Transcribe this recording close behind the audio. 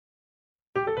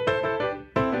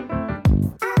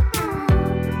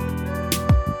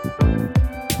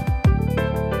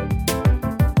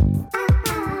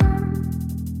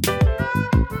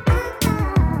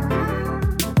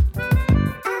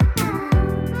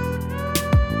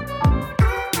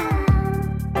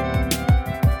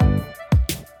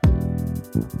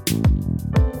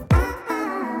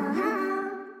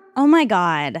my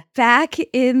God. Back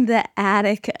in the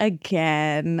attic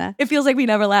again. It feels like we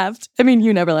never left. I mean,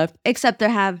 you never left. Except there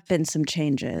have been some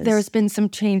changes. There's been some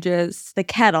changes. The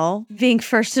kettle being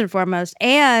first and foremost,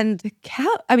 and the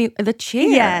chair.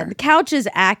 Yeah, the couch is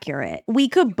accurate. We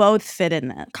could both fit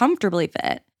in it. Comfortably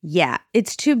fit. Yeah,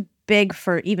 it's too big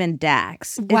for even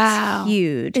Dax. Wow. It's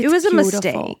huge. It was beautiful.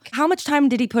 A mistake. How much time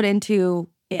did he put into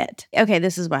it? Okay,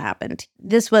 this is what happened.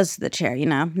 This was the chair, you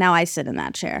know? Now I sit in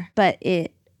that chair. But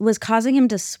it was causing him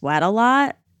to sweat a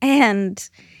lot, and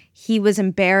he was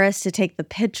embarrassed to take the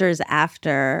pictures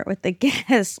after with the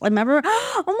guests. Remember?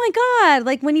 Oh my God,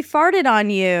 like when he farted on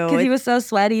you. Because he was so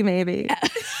sweaty, maybe.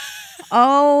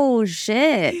 Oh,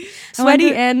 shit.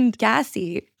 Sweaty and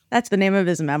gassy. That's the name of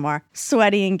his memoir,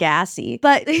 Sweaty and Gassy.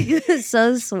 But he was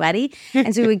so sweaty,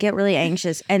 and so he would get really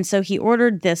anxious. And so he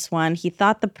ordered this one. He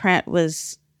thought the print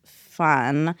was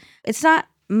fun. It's not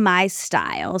my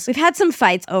style. So we've had some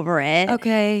fights over it.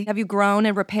 Okay. Have you grown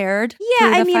and repaired?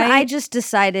 Yeah, I mean, I just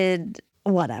decided,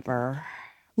 whatever.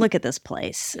 Look at this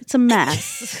place. It's a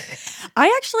mess.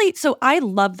 I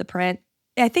love the print.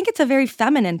 I think it's a very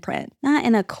feminine print. Not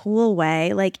in a cool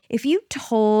way. Like, if you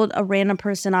told a random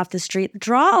person off the street,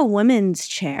 draw a woman's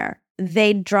chair,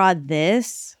 they'd draw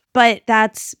this, but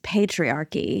that's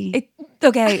patriarchy.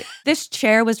 Okay, this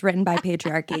chair was written by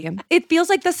patriarchy. It feels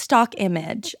like the stock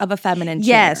image of a feminine chair.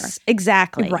 Yes,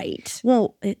 exactly. Right.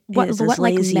 Well, what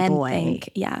lazy men boy. think.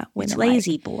 Yeah, it's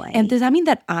lazy boy. And does that mean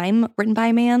that I'm written by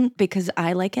a man because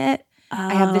I like it?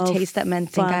 I have the taste that men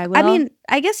think I will. I mean,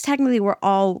 I guess technically we're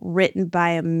all written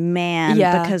by a man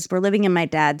because we're living in my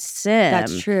dad's sim.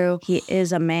 That's true. He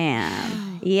is a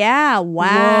man. Yeah, wow.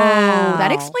 Whoa,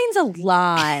 that explains a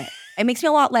lot. It makes me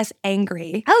a lot less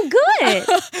angry. Oh,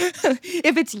 good.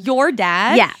 If it's your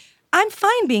dad, yeah, I'm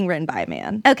fine being written by a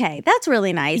man. Okay, that's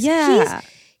really nice. Yeah.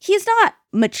 He's not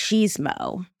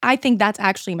machismo. I think that's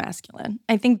actually masculine.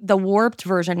 I think the warped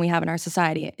version we have in our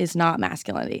society is not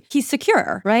masculinity. He's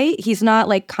secure, right? He's not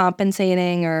like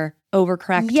compensating or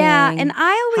overcorrecting. Yeah, and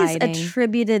I always hiding.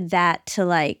 attributed that to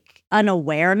like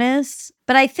unawareness.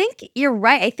 But I think you're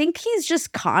right. I think he's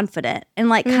just confident and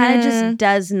like kind of just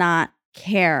does not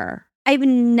care. I've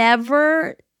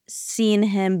never seen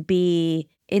him be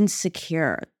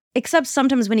insecure. Except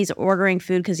sometimes when he's ordering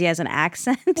food because he has an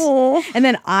accent. And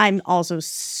then I'm also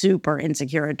super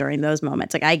insecure during those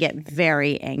moments. Like I get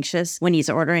very anxious when he's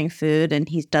ordering food and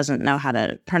he doesn't know how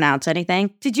to pronounce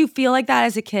anything. Did you feel like that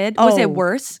as a kid? Was it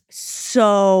worse?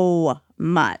 So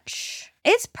much.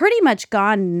 It's pretty much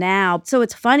gone now. So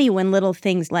it's funny when little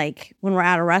things like when we're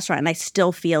at a restaurant and I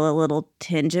still feel a little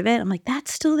tinge of it. I'm like,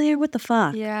 that's still there? What the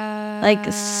fuck? Yeah.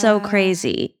 Like so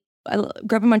crazy. I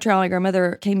grew up in Montreal. My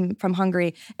grandmother came from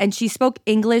Hungary and she spoke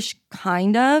English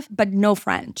kind of, but no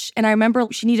French. And I remember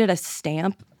she needed a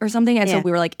stamp or something. And so we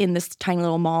were like in this tiny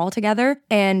little mall together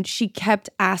and she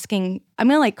kept asking, I'm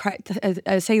going to like cry,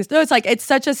 say this. No, it's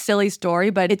such a silly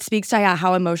story, but it speaks to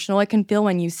how emotional it can feel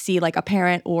when you see like a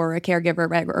parent or a caregiver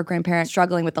or grandparent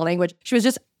struggling with the language. She was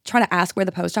just trying to ask where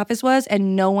the post office was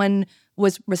and no one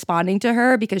was responding to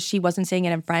her because she wasn't saying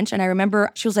it in French. And I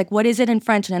remember she was like, what is it in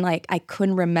French? And then like, I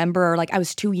couldn't remember, like I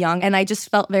was too young and I just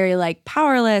felt very like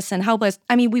powerless and helpless.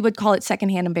 I mean, we would call it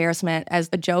secondhand embarrassment as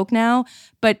a joke now,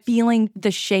 but feeling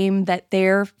the shame that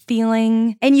they're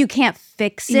feeling. And you can't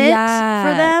fix it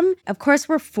for them. Of course,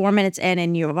 we're 4 minutes in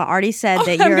and you've already said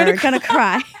that you're going to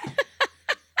cry.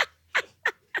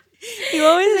 You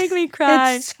always make me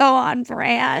cry. It's so on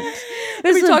brand.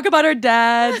 We talk about our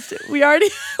dads. We already...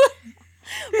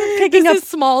 We're picking up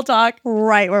small talk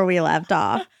right where we left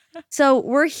off. So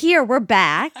we're here. We're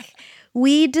back.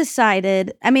 We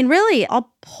decided, I mean, really,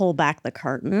 I'll pull back the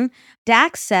curtain.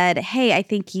 Dax said, hey, I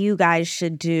think you guys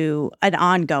should do an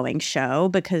ongoing show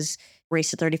because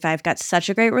Race to 35 got such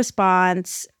a great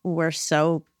response. We're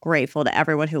so grateful to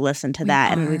everyone who listened to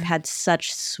that. And we've had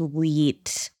such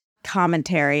sweet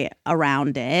commentary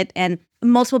around it. And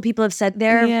multiple people have said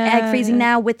they're egg freezing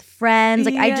now with friends.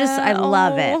 Like, I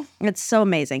love it. It's so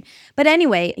amazing. But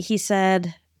anyway, he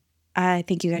said, I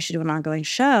think you guys should do an ongoing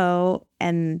show.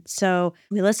 And so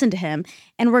we listened to him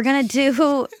and we're going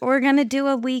to do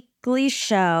a weekly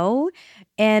show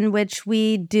in which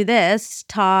we do this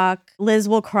talk. Liz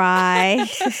will cry.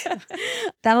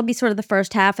 That'll be sort of the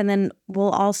first half. And then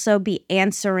we'll also be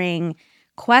answering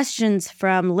questions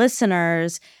from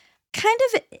listeners. Kind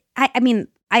of, I mean,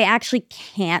 I actually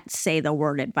can't say the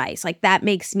word advice. Like that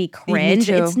makes me cringe.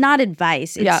 Me too. It's not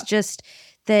advice. It's just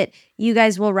that you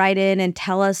guys will write in and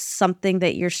tell us something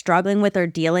that you're struggling with or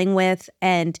dealing with,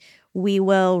 and we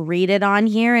will read it on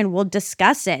here and we'll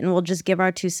discuss it and we'll just give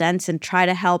our 2 cents and try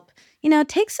to help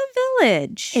takes a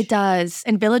village. It does.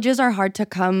 And villages are hard to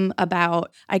come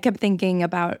about. I kept thinking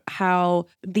about how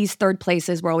these third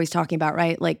places we're always talking about,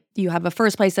 right? Like you have a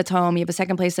first place that's home, you have a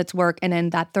second place that's work, and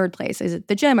then that third place is it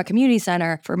the gym, a community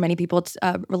center. For many people, it's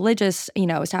a religious,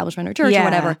 establishment or church or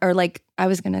whatever. Or like I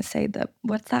was gonna say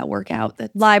what's that workout?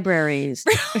 That's libraries.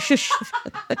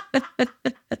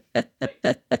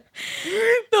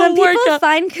 Some people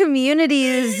find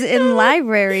communities in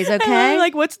libraries, okay?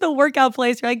 Like, what's the workout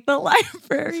place? You're like, the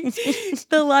library.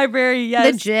 The library,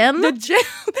 yes. The gym? The gym.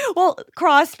 Well,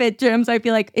 CrossFit gyms, I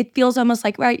feel like it feels almost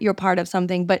like, right, you're part of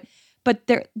something. But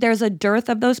there's a dearth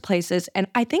of those places. And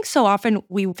I think so often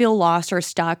we feel lost or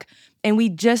stuck and we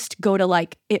just go to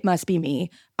like, it must be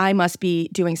me. I must be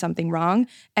doing something wrong.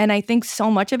 And I think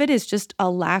so much of it is just a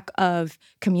lack of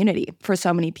community for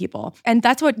so many people. And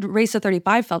that's what Race to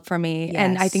 35 felt for me. Yes.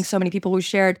 And I think so many people who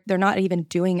shared, they're not even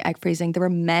doing egg freezing. There were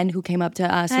men who came up to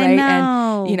us, I right?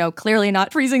 know. And, clearly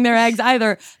not freezing their eggs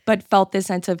either, but felt this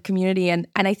sense of community. And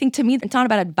I think to me, it's not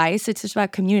about advice. It's just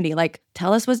about community. Like,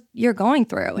 tell us what you're going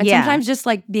through. And sometimes just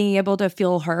like being able to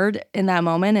feel heard in that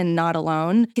moment and not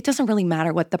alone, it doesn't really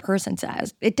matter what the person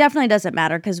says. It definitely doesn't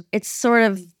matter because it's sort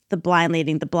of the blind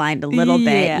leading the blind a little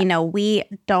bit. We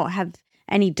don't have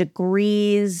any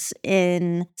degrees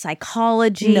in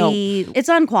psychology. No. It's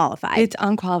unqualified. It's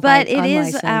unqualified, but it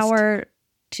unlicensed. is our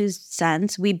 2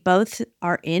 cents. We both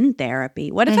are in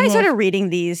therapy. What if I started reading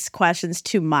these questions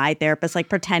to my therapist, like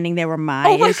pretending they were my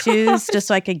issues, just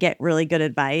so I could get really good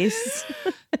advice?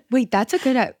 Wait, that's a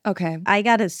good, okay. I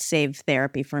got to save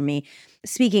therapy for me.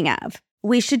 Speaking of,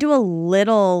 we should do a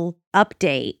little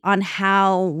update on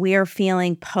how we're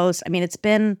feeling post. I mean, it's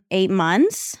been 8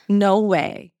 months. No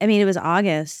way. I mean, it was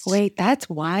August. Wait, that's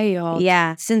wild.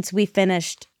 Yeah, since we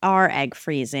finished our egg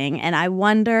freezing. And I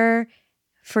wonder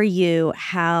for you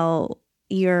how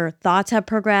your thoughts have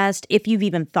progressed, if you've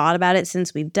even thought about it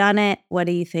since we've done it. What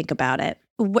do you think about it?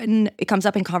 When it comes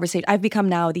up in conversation, I've become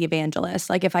now the evangelist.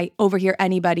 Like if I overhear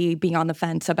anybody being on the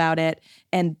fence about it,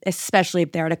 and especially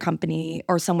if they're at a company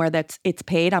or somewhere it's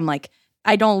paid, I'm like,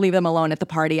 I don't leave them alone at the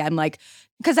party. I'm like,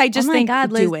 because I just think,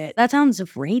 God, Liz, do it. That sounds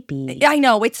rapey. I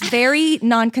know, it's very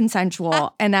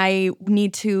non-consensual and I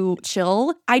need to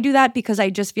chill. I do that because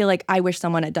I just feel like I wish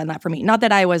someone had done that for me. Not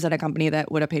that I was at a company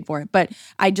that would have paid for it, but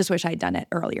I just wish I'd done it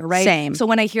earlier, right? Same. So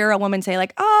when I hear a woman say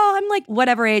like, oh, I'm like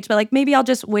whatever age, but like maybe I'll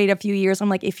just wait a few years. I'm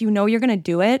like, if you know you're going to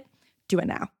do it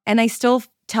now. And I still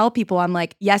tell people, I'm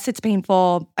like, yes, it's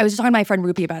painful. I was just talking to my friend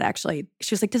Rupi about it actually.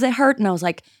 She was like, does it hurt? And I was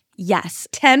like, yes.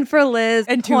 10 for Liz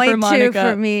and 2 for Monica. 2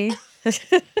 for me.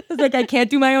 Like, I can't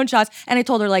do my own shots. And I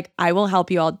told her, like, I will help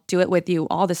you. I'll do it with you,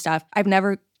 all this stuff. I've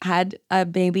never had a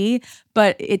baby,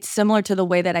 but it's similar to the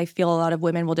way that I feel a lot of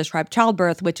women will describe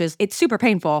childbirth, which is it's super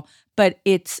painful, but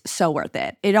it's so worth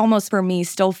it. It almost, for me,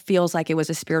 still feels like it was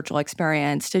a spiritual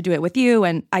experience to do it with you.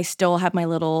 And I still have my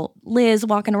little Liz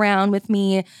walking around with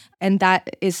me. And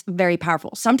that is very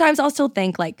powerful. Sometimes I'll still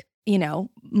think like,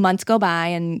 months go by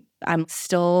and I'm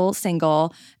still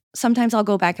single. Sometimes I'll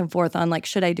go back and forth on like,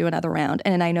 should I do another round?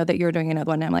 And I know that you're doing another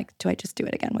one. And I'm like, do I just do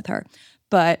it again with her?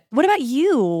 But what about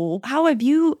you? How have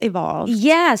you evolved?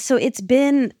 Yeah, so it's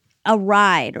been a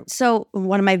ride. So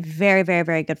one of my very, very,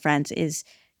 very good friends is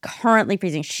currently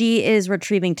freezing. She is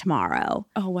retrieving tomorrow.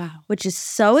 Oh, wow. Which is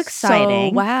so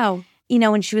exciting. So, wow.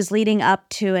 When she was leading up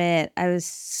to it, I was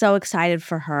so excited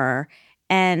for her.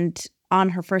 And on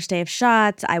her first day of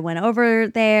shots, I went over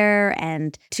there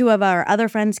and 2 of our other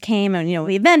friends came and,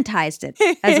 we eventized it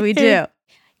as we do.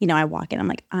 I walk in, I'm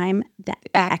like, I'm the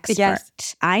expert.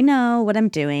 Yes. I know what I'm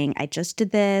doing. I just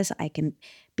did this. I can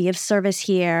be of service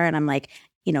here. And I'm like,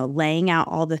 laying out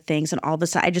all the things and all of a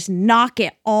sudden I just knock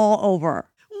it all over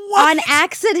on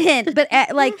accident. But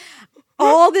like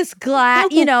all this glass,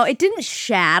 it didn't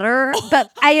shatter,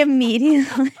 but I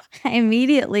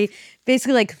immediately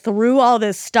basically like threw all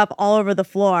this stuff all over the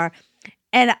floor.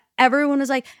 And everyone was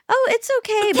like, oh, it's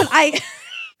okay. But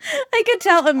I could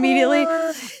tell immediately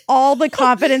all the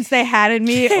confidence they had in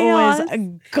me was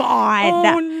gone.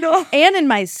 Oh, no. And in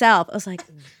myself. I was like,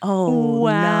 oh,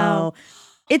 wow. no.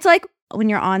 It's like when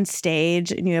you're on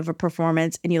stage and you have a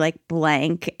performance and you like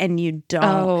blank and you don't.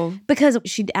 Oh. Because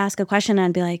she'd ask a question and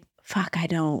I'd be like, fuck, I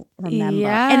don't remember.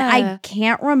 Yeah. And I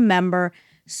can't remember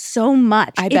so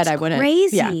much. I bet I wouldn't.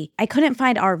 Crazy. Yeah. I couldn't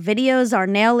find our videos, our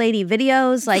nail lady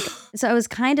videos. Like, so I was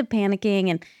kind of panicking.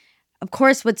 And of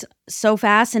course, what's so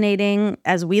fascinating,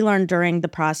 as we learned during the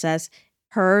process,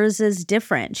 hers is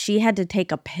different. She had to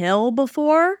take a pill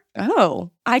before.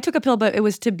 Oh, I took a pill, but it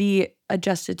was to be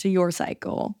adjusted to your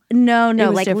cycle. No,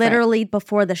 like different. Literally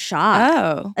before the shot.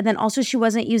 Oh. And then also she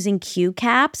wasn't using Q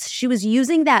caps. She was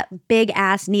using that big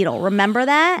ass needle. Remember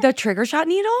that? The trigger shot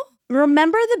needle?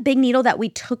 remember the big needle that we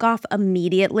took off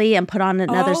immediately and put on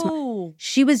another?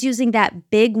 She was using that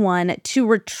big one to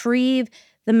retrieve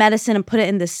the medicine and put it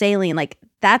in the saline. Like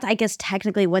that's, I guess,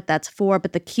 technically what that's for,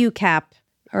 but the Q cap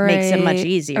makes it much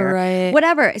easier. Right.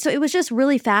 Whatever. So it was just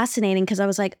really fascinating because I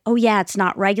was like, oh yeah, it's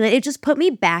not regulated. It just put me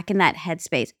back in that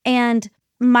headspace. And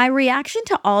my reaction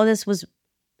to all of this was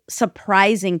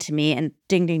surprising to me. And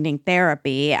ding, ding, ding,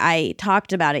 therapy. I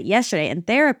talked about it yesterday in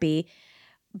therapy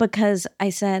because I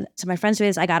said to my friends,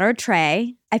 I got her a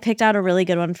tray. I picked out a really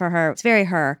good one for her. It's very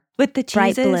her. With the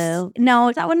cheeses? Bright blue.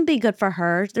 No, that wouldn't be good for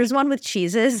her. There's one with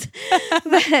cheeses.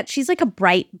 But she's like a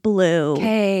bright blue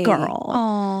girl.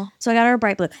 Aww. So I got her a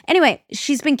bright blue. Anyway,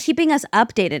 she's been keeping us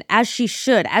updated as she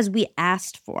should, as we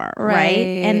asked for, right?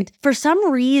 And for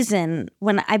some reason,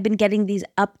 when I've been getting these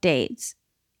updates,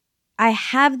 I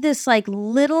have this like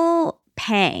little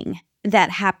pang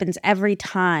that happens every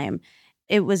time.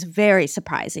 It was very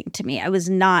surprising to me. I was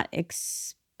not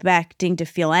expecting to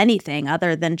feel anything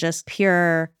other than just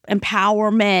pure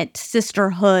empowerment,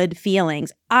 sisterhood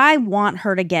feelings. I want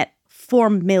her to get 4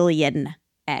 million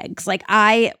eggs. Like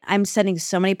I'm sending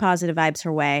so many positive vibes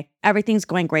her way. Everything's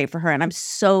going great for her and I'm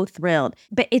so thrilled.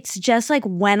 But it's just like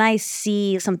when I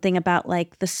see something about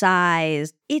like the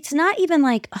size, it's not even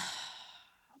like,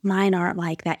 mine aren't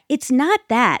like that. It's not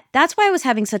that. That's why I was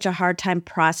having such a hard time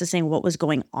processing what was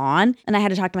going on. And I had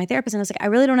to talk to my therapist and I was like, I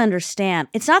really don't understand.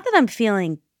 It's not that I'm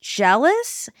feeling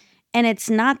jealous and it's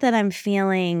not that I'm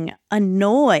feeling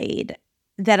annoyed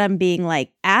that I'm being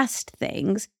like asked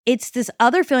things. It's this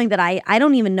other feeling that I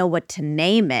don't even know what to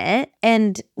name it.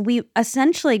 And we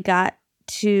essentially got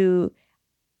to,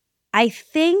 I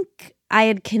think I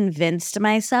had convinced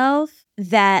myself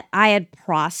that I had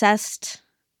processed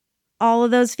all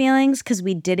of those feelings because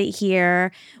we did it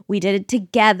here. We did it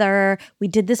together. We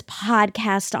did this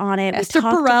podcast on it. Esther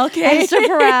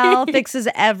Perel fixes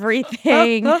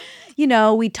everything. You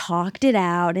know, we talked it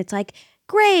out. It's like,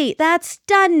 great, that's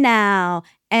done now.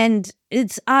 And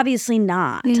it's obviously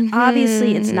not. Mm-hmm.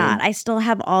 Obviously, it's not. I still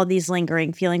have all these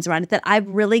lingering feelings around it that I've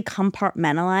really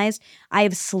compartmentalized.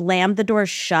 I've slammed the door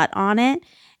shut on it.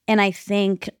 And I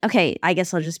think, okay, I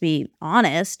guess I'll just be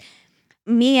honest.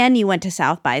 Me and you went to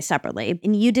South by separately,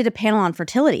 and you did a panel on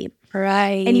fertility.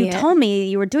 Right. And you told me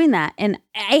you were doing that. And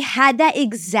I had that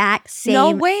exact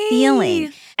same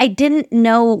feeling. I didn't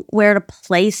know where to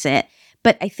place it.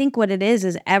 But I think what it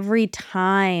is every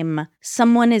time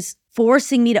someone is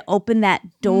forcing me to open that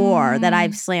door that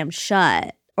I've slammed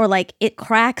shut, or like it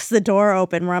cracks the door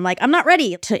open where I'm like, I'm not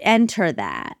ready to enter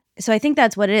that. So I think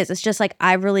that's what it is. It's just like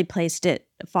I've really placed it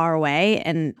far away.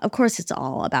 And of course, it's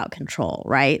all about control,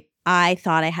 right? I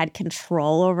thought I had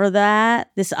control over that,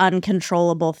 this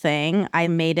uncontrollable thing. I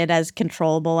made it as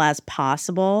controllable as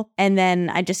possible. And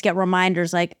then I just get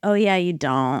reminders like, oh yeah, you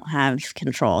don't have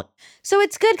control. So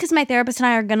it's good because my therapist and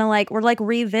I are gonna we're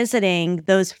revisiting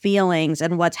those feelings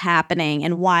and what's happening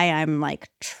and why I'm like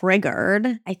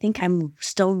triggered. I think I'm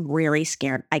still really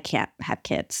scared I can't have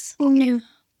kids.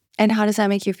 And how does that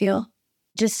make you feel?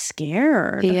 Just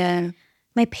scared. Yeah.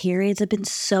 My periods have been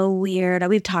so weird.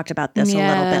 We've talked about this a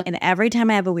little bit. And every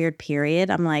time I have a weird period,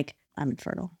 I'm like, I'm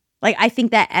infertile. Like, I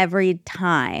think that every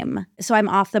time. So I'm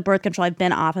off the birth control. I've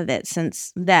been off of it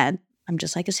since then. I'm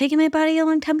just like, it's taking my body a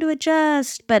long time to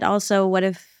adjust. But also, what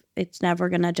if it's never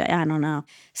going to adjust? I don't know.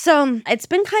 So it's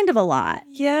been kind of a lot.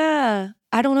 Yeah.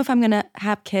 I don't know if I'm going to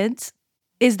have kids.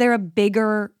 Is there a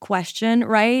bigger question,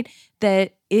 right?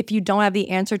 That if you don't have the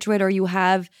answer to it or you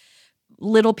have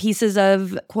little pieces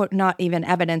of, quote, not even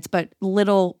evidence, but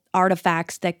little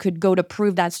artifacts that could go to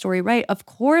prove that story right. Of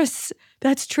course,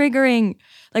 that's triggering.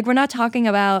 Like, we're not talking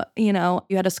about, you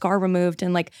had a scar removed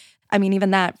and I mean,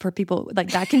 even that for people,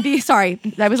 that can be, sorry,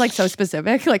 that was so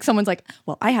specific. Like someone's like,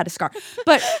 well, I had a scar.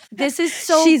 But this is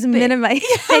so She's minimizing.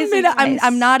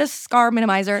 I'm not a scar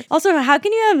minimizer. Also, how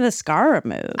can you have the scar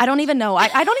removed? I don't even know. I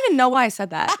don't even know why I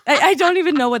said that. I don't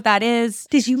even know what that is.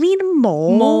 Did you mean a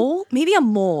mole? Mole? Maybe a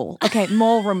mole. Okay,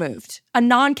 mole removed. A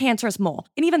non-cancerous mole.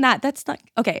 And even that's not,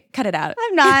 okay, cut it out.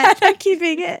 I'm not. I'm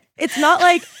keeping it. It's not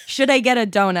like, should I get a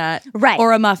donut? Right.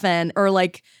 Or a muffin? Or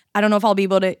I don't know if I'll be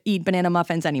able to eat banana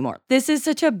muffins anymore. This is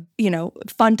such a,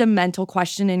 fundamental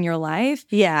question in your life.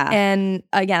 Yeah. And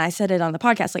again, I said it on the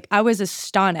podcast, I was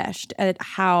astonished at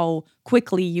how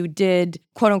quickly you did,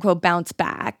 quote unquote, bounce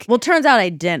back. Well, turns out I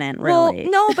didn't really.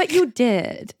 Well, no, but you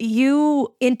did.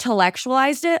 You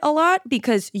intellectualized it a lot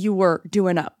because you were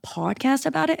doing a podcast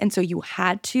about it. And so you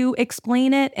had to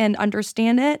explain it and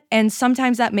understand it. And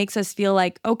sometimes that makes us feel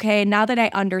like, okay, now that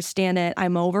I understand it,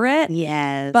 I'm over it.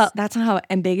 Yes. But that's not how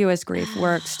ambiguous grief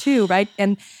works too, right?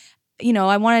 And,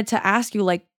 I wanted to ask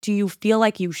you, do you feel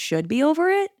like you should be over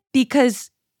it?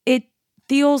 Because it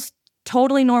feels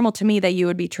totally normal to me that you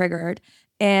would be triggered.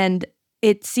 And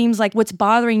it seems like what's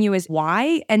bothering you is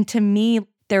why. And to me,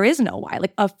 there is no why.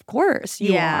 Like, of course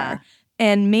you are.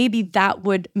 And maybe that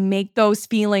would make those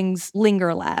feelings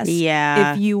linger less.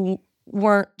 Yeah. If you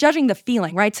weren't judging the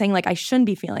feeling, right? Saying like, I shouldn't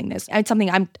be feeling this. It's something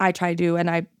I try to do and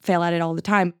I fail at it all the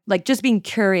time. Like just being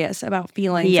curious about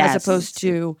feelings as opposed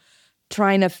to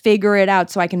trying to figure it out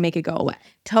so I can make it go away.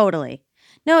 Totally.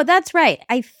 No, that's right.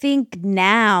 I think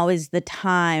now is the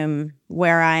time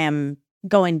where I am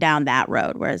going down that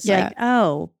road where it's like,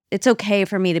 oh, it's okay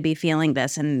for me to be feeling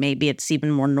this. And maybe it's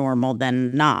even more normal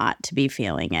than not to be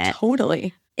feeling it.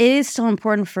 Totally. It is still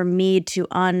important for me to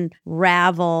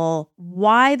unravel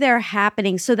why they're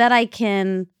happening so that I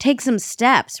can take some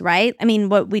steps, right? I mean,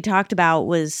 what we talked about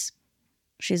was,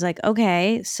 she's like,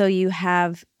 okay, so you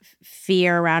have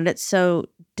fear around it. So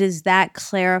does that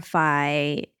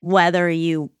clarify whether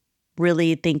you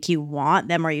really think you want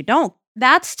them or you don't?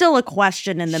 That's still a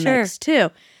question in the mix too.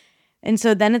 And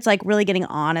so then it's like really getting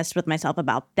honest with myself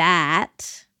about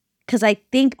that. Because I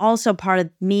think also part of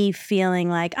me feeling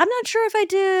like, I'm not sure if I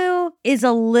do, is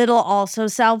a little also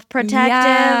self-protective.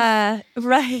 Yeah,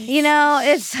 right. You know,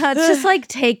 it's just like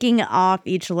taking off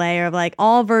each layer of like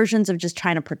all versions of just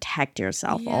trying to protect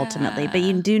yourself ultimately. But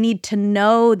you do need to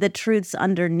know the truths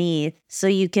underneath so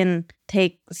you can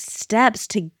take steps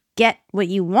to get what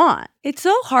you want. It's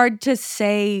so hard to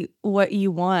say what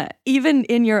you want, even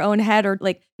in your own head, or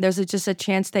like there's just a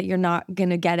chance that you're not going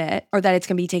to get it or that it's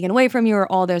going to be taken away from you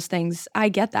or all those things. I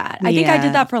get that. I think I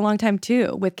did that for a long time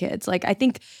too with kids. Like I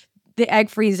think the egg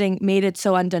freezing made it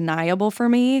so undeniable for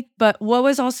me. But what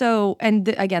was also, and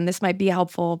again, this might be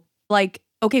helpful, like,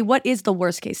 okay, what is the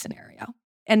worst case scenario?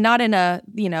 And not in a,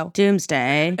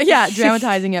 doomsday. Yeah,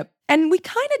 dramatizing it. And we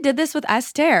kind of did this with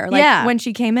Esther, like when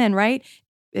she came in, right?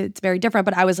 It's very different,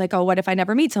 but I was like, oh, what if I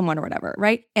never meet someone or whatever,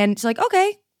 right? And it's like,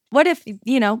 okay, what if,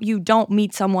 you don't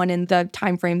meet someone in the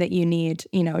time frame that you need,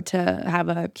 to have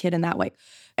a kid in that way?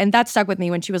 And that stuck with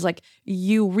me when she was like,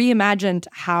 you reimagined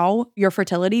how your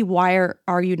fertility, why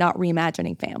are you not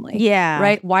reimagining family? Yeah.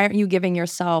 Right? Why aren't you giving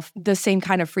yourself the same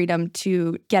kind of freedom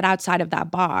to get outside of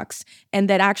that box? And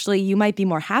that actually you might be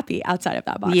more happy outside of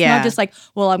that box. Yeah. Not just like,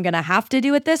 well, I'm going to have to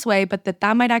do it this way, but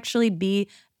that might actually be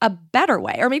a better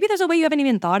way. Or maybe there's a way you haven't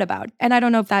even thought about. And I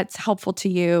don't know if that's helpful to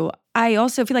you. I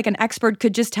also feel like an expert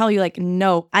could just tell you like,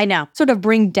 no. I know. Sort of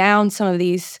bring down some of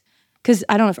these, because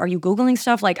I don't know, are you Googling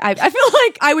stuff? Like I feel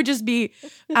like I would just be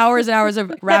hours and hours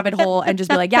of rabbit hole and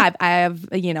just be like, yeah, I have,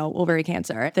 ovary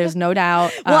cancer. There's no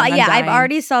doubt. Well, I've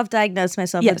already self-diagnosed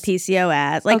myself with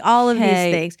PCOS, like all of these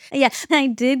things. Yeah, I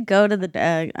did go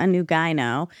to a new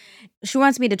gyno. She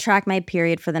wants me to track my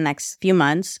period for the next few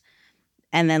months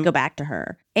and then go back to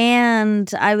her.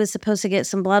 And I was supposed to get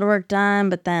some blood work done,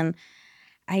 but then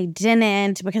I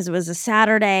didn't because it was a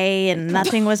Saturday and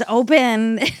nothing was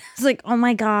open. It's like, oh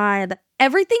my God.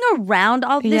 Everything around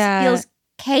all this feels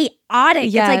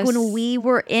chaotic. Yes. It's like when we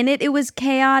were in it, it was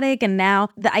chaotic. And now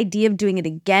the idea of doing it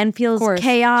again feels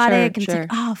chaotic. And it's like,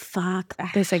 oh, fuck.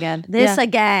 This again. This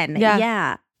again.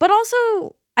 Yeah. But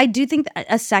also, I do think that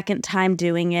a second time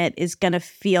doing it is going to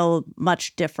feel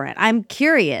much different. I'm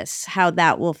curious how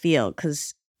that will feel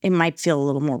because it might feel a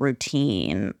little more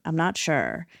routine. I'm not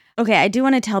sure. Okay, I do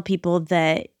want to tell people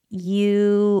that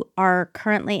you are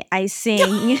currently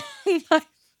icing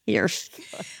your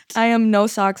foot. I am no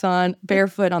socks on,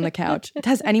 barefoot on the couch.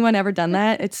 Has anyone ever done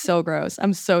that? It's so gross.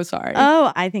 I'm so sorry.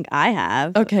 Oh, I think I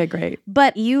have. Okay, great.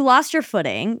 But you lost your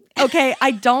footing. Okay,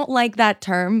 I don't like that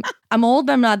term. I'm old,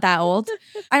 but I'm not that old.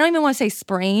 I don't even want to say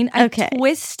sprain.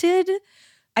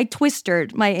 I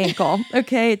twisted my ankle.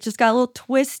 Okay, it just got a little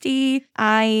twisty.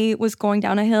 I was going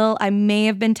down a hill. I may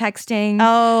have been texting.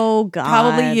 Oh, God.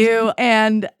 Probably you.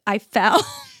 And I fell.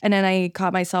 And then I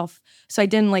caught myself. So I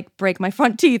didn't like break my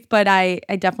front teeth, but I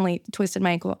definitely twisted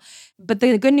my ankle. But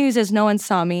the good news is no one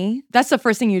saw me. That's the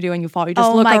first thing you do when you fall. You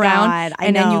just look around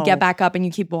and then you get back up and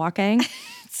you keep walking.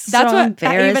 That's what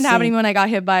even happened to me when I got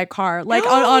hit by a car, like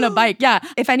on a bike. Yeah.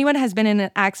 If anyone has been in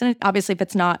an accident, obviously if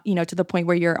it's not, to the point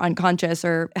where you're unconscious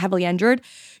or heavily injured,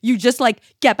 you just like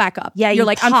get back up. Yeah. You're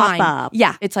like, I'm fine. Up.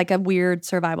 Yeah. It's like a weird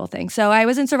survival thing. So I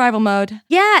was in survival mode.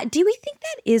 Yeah. Do we think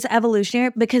that is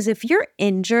evolutionary? Because if you're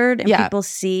injured and people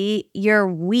see you're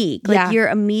weak, like you're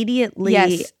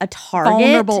immediately a target.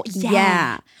 Vulnerable.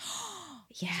 Yeah.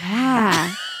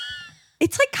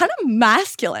 It's like kind of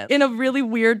masculine in a really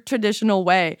weird traditional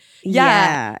way.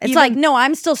 Yeah. It's like, no,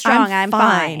 I'm still strong. I'm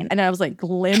fine. And I was like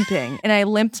limping. And I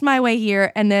limped my way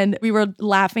here. And then we were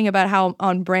laughing about how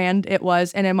on brand it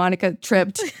was. And then Monica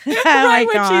tripped right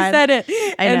when she said it.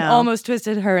 And almost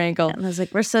twisted her ankle. And I was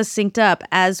like, we're so synced up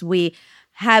as we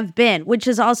have been, which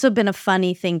has also been a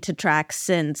funny thing to track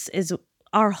since, is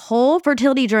our whole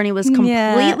fertility journey was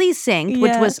completely synced,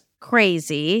 which was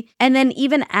crazy. And then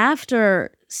even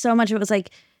after, so much of it was like,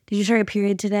 did you start your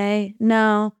period today?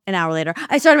 No. An hour later,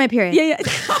 I started my period. Yeah.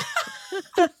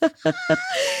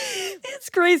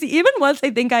 It's crazy. Even once I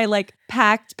think I like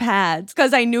packed pads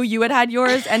because I knew you had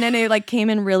yours, and then it like came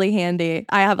in really handy.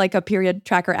 I have like a period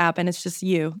tracker app, and it's just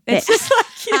you. It's just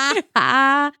like you.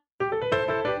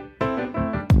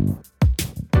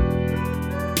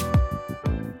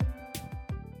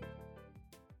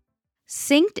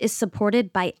 Synced is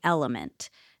supported by Element.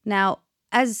 Now,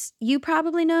 as you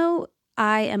probably know,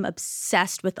 I am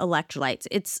obsessed with electrolytes.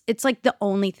 It's like the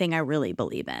only thing I really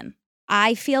believe in.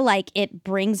 I feel like it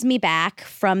brings me back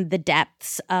from the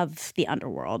depths of the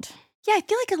underworld. Yeah, I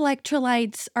feel like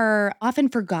electrolytes are often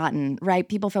forgotten, right?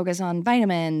 People focus on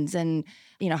vitamins and,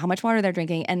 how much water they're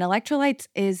drinking. And electrolytes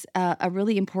is a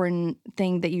really important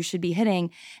thing that you should be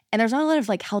hitting. And there's not a lot of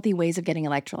like healthy ways of getting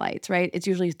electrolytes, right? It's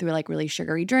usually through like really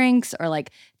sugary drinks or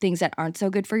like things that aren't so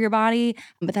good for your body.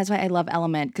 But that's why I love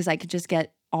Element, because I could just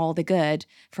get all the good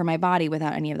for my body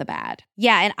without any of the bad.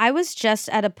 Yeah, and I was just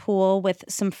at a pool with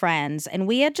some friends, and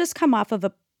we had just come off of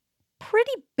a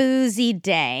pretty boozy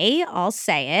day, I'll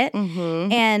say it.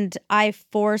 Mm-hmm. And I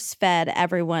force-fed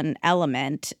everyone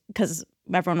Element because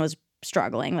everyone was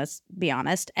struggling, let's be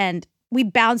honest. And we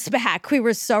bounced back. We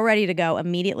were so ready to go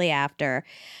immediately after,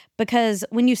 because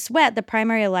when you sweat, the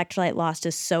primary electrolyte lost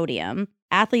is sodium.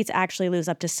 Athletes actually lose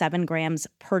up to 7 grams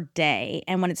per day.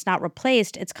 And when it's not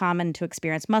replaced, it's common to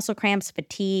experience muscle cramps,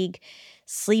 fatigue,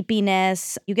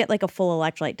 sleepiness. You get like a full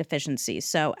electrolyte deficiency.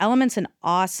 So Element's an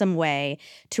awesome way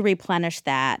to replenish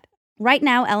that. Right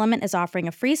now, Element is offering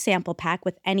a free sample pack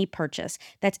with any purchase.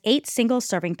 That's 8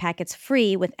 single-serving packets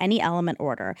free with any Element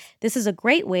order. This is a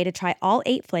great way to try all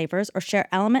 8 flavors or share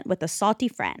Element with a salty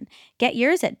friend. Get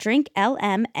yours at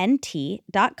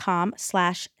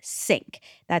drinklmnt.com/sync.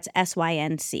 That's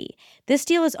SYNC. This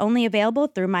deal is only available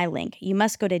through my link. You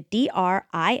must go to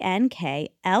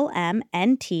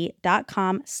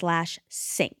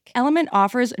drinklmnt.com/sync. Element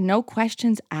offers no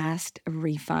questions asked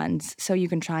refunds, so you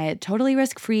can try it totally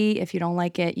risk-free. If you don't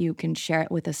like it, you can share it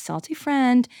with a salty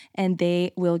friend, and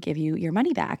they will give you your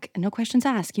money back. No questions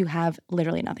asked. You have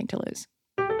literally nothing to lose.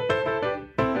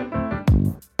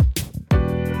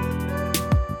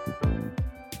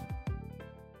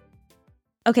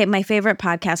 Okay, my favorite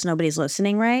podcast, Nobody's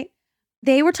Listening, right?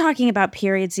 They were talking about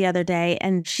periods the other day,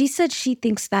 and she said she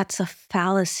thinks that's a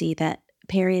fallacy that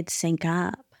periods sync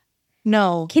up.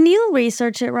 No. Can you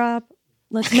research it, Rob?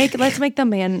 Let's make the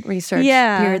man research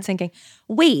period syncing.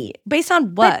 Wait, based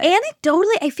on what? But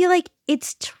anecdotally, I feel like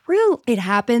it's true. It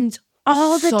happens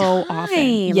all the so time.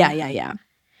 often. Yeah.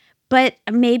 But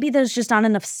maybe there's just not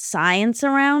enough science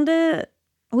around it.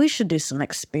 We should do some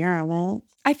experiments.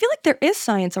 I feel like there is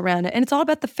science around it, and it's all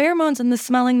about the pheromones and the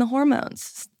smelling the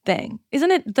hormones thing. Isn't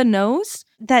it the nose?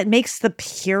 That makes the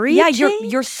period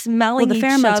change? You're smelling the each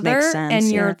pheromones other, make sense,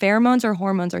 and your pheromones or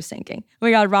hormones are syncing. Oh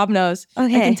my God, Rob knows.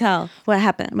 Okay. I can tell. What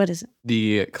happened? What is it?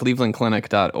 The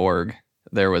clevelandclinic.org,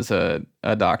 there was a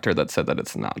doctor that said that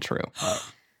it's not true.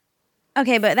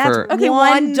 Okay, but that's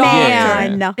one doctor.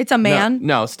 Yeah. No. It's a man?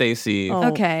 No, Stacy.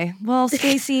 Oh. Okay. Well,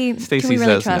 Stacy, Stacy can we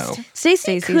really says trust? no.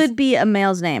 Stacey could be a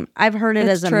male's name. I've heard it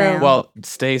as a true. male. Well,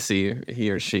 Stacy,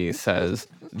 he or she says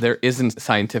there isn't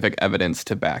scientific evidence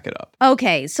to back it up.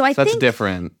 Okay, so I So that's think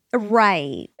different.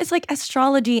 right. It's like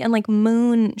astrology and like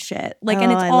moon shit. Like,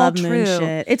 and it's I all love true. moon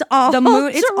shit. It's all The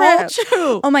moon, it's all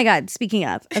true. Oh my God, speaking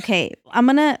of, okay, I'm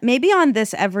gonna, maybe on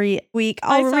this every week,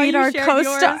 I'll read our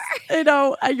co-star. You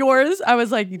know, yours. I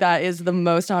was like, that is the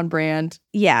most on brand.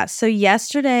 Yeah, so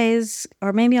yesterday's,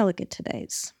 or maybe I'll look at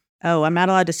today's. Oh, I'm not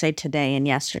allowed to say today and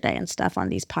yesterday and stuff on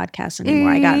these podcasts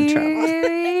anymore. I got in trouble.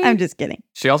 I'm just kidding.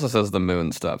 She also says the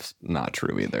moon stuff's not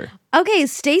true either. Okay,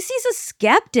 Stacey's a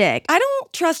skeptic. I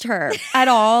don't trust her at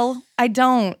all. I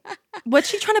don't. What's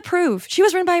she trying to prove? She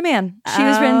was written by a man. She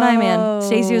was written by a man.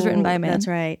 Stacey was written by a man. That's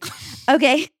right.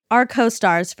 Okay, our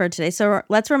co-stars for today. So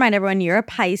let's remind everyone, you're a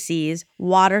Pisces,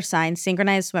 water sign,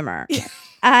 synchronized swimmer.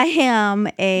 I am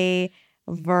a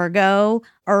Virgo,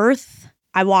 earth.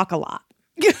 I walk a lot.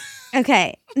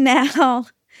 Okay, now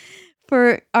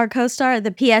for our co-star,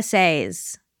 the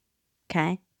PSAs.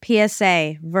 Okay,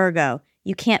 PSA, Virgo,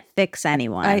 you can't fix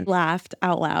anyone. I laughed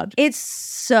out loud. It's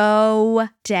so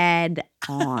dead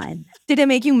on. Did it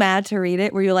make you mad to read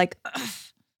it? Were you like, ugh?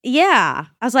 Yeah.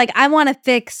 I was like, I want to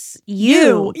fix you,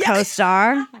 You. Yeah.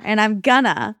 co-star, and I'm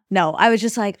gonna. No, I was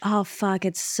just like, oh, fuck,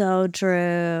 it's so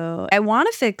true. I want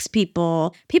to fix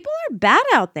people. People are bad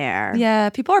out there. Yeah,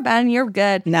 people are bad and you're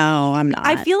good. No, I'm not.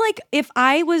 I feel like if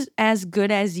I was as good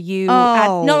as you,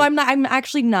 Oh. no, I'm not. I'm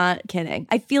actually not kidding.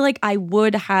 I feel like I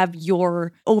would have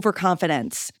your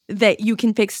overconfidence that you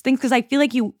can fix things because I feel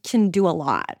like you can do a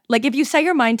lot. Like if you set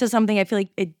your mind to something, I feel like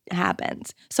it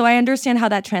happens. So I understand how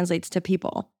that translates to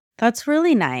people. That's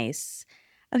really nice.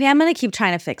 Okay, I'm going to keep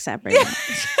trying to fix everyone.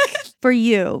 For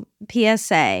you,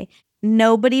 PSA,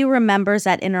 nobody remembers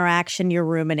that interaction you're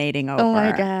ruminating over. Oh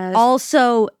my gosh.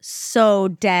 Also, so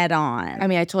dead on. I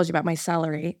mean, I told you about my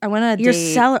celery. I went on a Your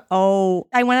date. I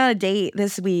I went on a date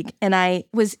this week and I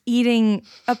was eating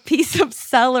a piece of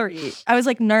celery. I was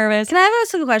like nervous. Can I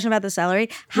ask a question about the celery?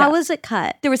 How was it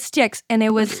cut? There was sticks and it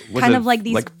was Was kind it of like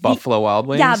these Buffalo Wild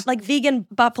Wings? Yeah, like vegan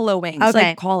buffalo wings, Okay.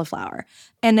 like cauliflower.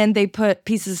 And then they put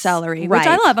pieces of celery, which Right.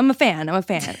 I love. I'm a fan.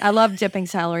 I love dipping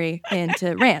celery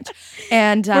into ranch.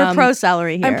 And We're pro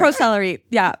celery here. I'm pro celery.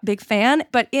 Yeah, big fan.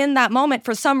 But in that moment,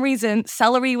 for some reason,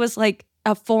 celery was like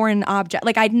a foreign object.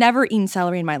 Like I'd never eaten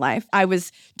celery in my life. I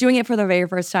was doing it for the very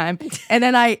first time. And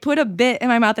then I put a bit in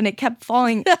my mouth and it kept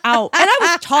falling out. And I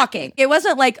was talking. It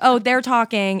wasn't like, oh, they're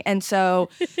talking. And so,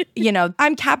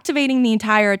 I'm captivating the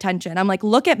entire attention. I'm like,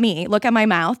 look at me, look at my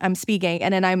mouth. I'm speaking.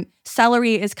 And then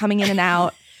celery is coming in and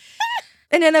out.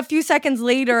 And then a few seconds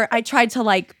later, I tried to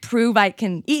like prove I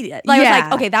can eat it. Like, I was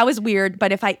like, okay, that was weird,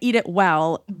 but if I eat it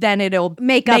well, then it'll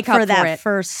make up for that it.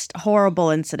 first horrible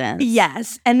incident.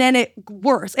 Yes. And then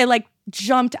worse. It like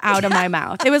jumped out of my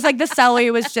mouth. It was like the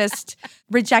celery was just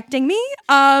rejecting me.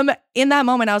 In that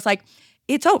moment, I was like,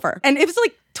 it's over. And it was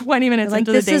like 20 minutes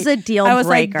into the date. This is a deal I was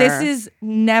breaker. like, this is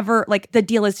never, like, the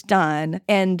deal is done.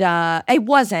 And it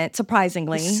wasn't,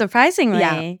 surprisingly.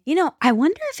 Surprisingly. Yeah. I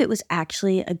wonder if it was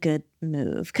actually a good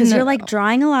move because you're like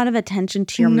drawing a lot of attention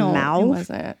to your mouth. It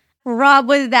wasn't. Rob,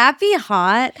 would that be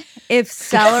hot if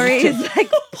celery is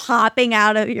like popping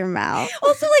out of your mouth?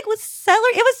 Also, like with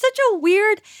celery, it was such a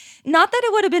weird. Not that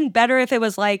it would have been better if it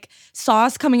was like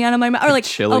sauce coming out of my mouth or like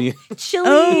chili.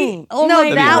 Chili. Oh, my no,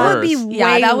 God. that would be worse. way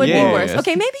Yeah, that would be Yeah. worse.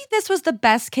 Okay, maybe this was the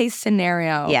best case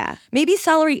scenario. Yeah. Maybe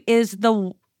celery is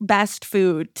the best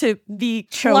food to be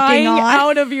Choking flying on.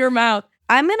 out of your mouth.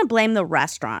 I'm going to blame the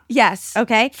restaurant. Yes.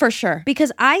 Okay? For sure.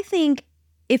 Because I think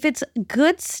if it's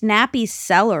good, snappy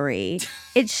celery,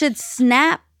 it should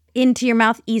snap into your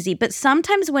mouth easy. But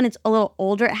sometimes when it's a little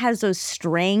older, it has those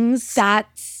strings.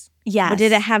 Yes. Or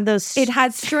did it have those? It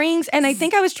had strings, and I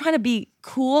think I was trying to be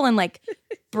cool and like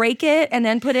break it and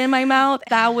then put it in my mouth.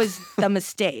 That was the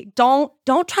mistake. Don't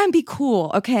try and be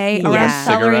cool, okay? Yeah. Around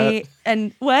Cigarette. celery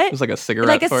and what? It was like a cigarette.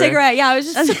 Like a for you? cigarette. Yeah, I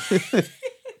was just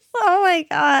Oh my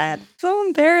God. so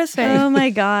embarrassing. Oh my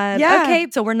God. Yeah. Okay.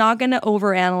 Okay, so we're not going to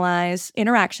overanalyze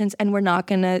interactions, and we're not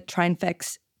going to try and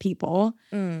fix people.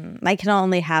 I can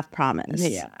only half promise.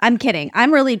 Yeah. I'm kidding.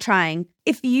 I'm really trying.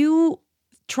 If you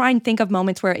try and think of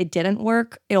moments where it didn't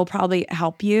work, it'll probably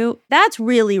help you. That's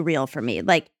really real for me.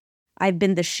 Like, I've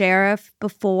been the sheriff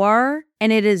before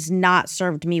and it has not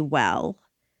served me well.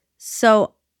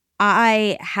 So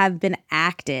I have been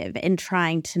active in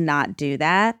trying to not do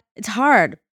that. It's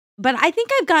hard, but I think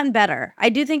I've gotten better. I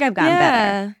do think I've gotten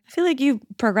better. I feel like you've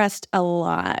progressed a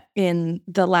lot in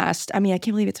the last, I can't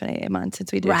believe it's been 8 months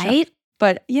since we did a show. Right?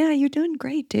 But yeah, you're doing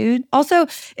great, dude. Also,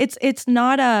 it's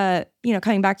not a,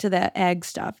 coming back to the egg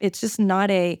stuff, it's just not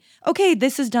okay,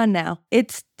 this is done now.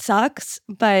 It sucks,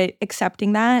 but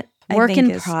accepting that, Work I think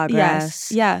in is, progress.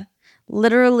 Yes, yeah.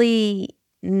 Literally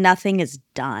nothing is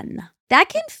done. That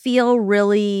can feel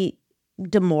really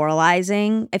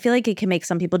demoralizing. I feel like it can make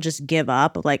some people just give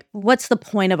up. Like, what's the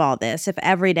point of all this if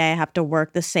every day I have to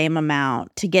work the same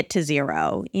amount to get to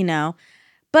zero,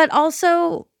 But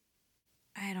also,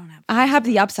 I don't have. I have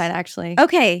the upside, actually.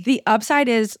 Okay. The upside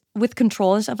is with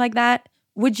control and stuff like that.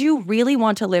 Would you really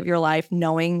want to live your life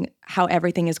knowing how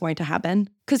everything is going to happen?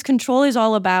 Because control is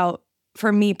all about,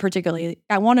 for me particularly,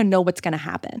 I want to know what's going to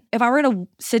happen. If I were to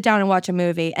sit down and watch a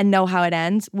movie and know how it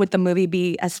ends, would the movie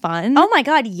be as fun? Oh my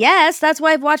God, yes. That's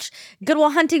why I've watched Good Will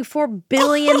Hunting 4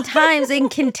 billion times and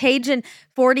Contagion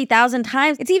 40,000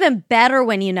 times. It's even better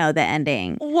when you know the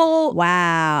ending. Well,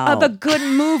 Wow. of a good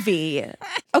movie.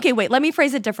 Okay, wait, let me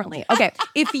phrase it differently. Okay,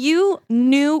 if you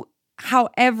knew how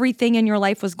everything in your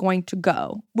life was going to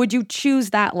go, would you choose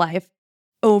that life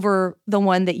over the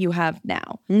one that you have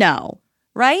now? No.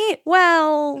 Right?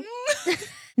 Well,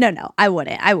 no, I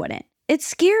wouldn't. It's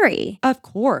scary. Of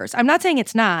course. I'm not saying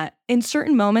it's not. In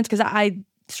certain moments, because I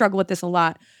struggle with this a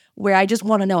lot, where I just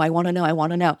want to know, I want to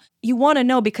know. You want to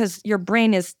know because your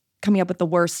brain is coming up with the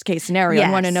worst case scenario.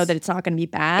 You want to Yes. know that it's not going to be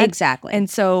bad. Exactly. And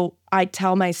so I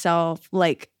tell myself,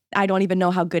 like, I don't even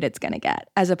know how good it's going to get,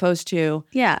 as opposed to,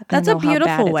 Yeah, I don't that's a know how bad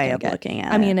beautiful it's way gonna of get. looking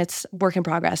at I it. mean, it's work in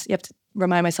progress. You have to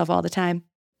remind myself all the time.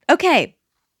 Okay,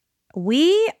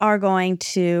 we are going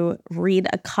to read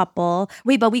a couple.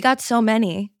 Wait, but we got so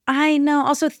many. I know.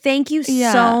 Also, thank you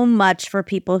Yeah. so much for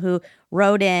people who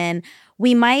wrote in.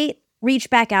 We might reach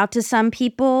back out to some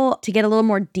people to get a little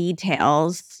more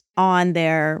details on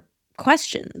their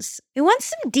questions. We want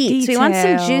some deets. We want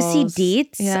some juicy Details.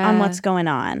 deets on Yeah. what's going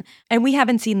on. And we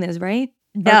haven't seen this, right?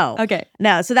 No. Okay.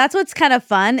 No. So that's what's kind of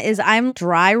fun is I'm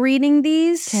dry reading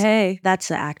these. Okay. That's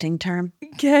the acting term.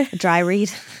 Okay. A dry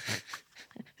read.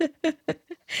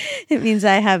 It means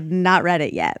I have not read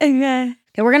it yet. Okay.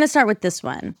 Okay, we're going to start with this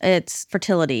one. It's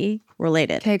fertility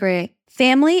related. Okay, great.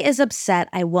 Family is upset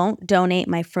I won't donate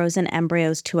my frozen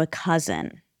embryos to a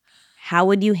cousin. How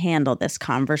would you handle this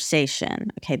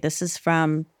conversation? Okay, this is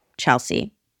from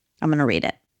Chelsea. I'm going to read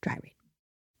it. Dry read.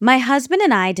 My husband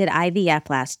and I did IVF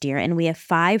last year, and we have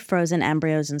 5 frozen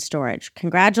embryos in storage.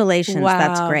 Congratulations. Wow,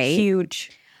 That's great.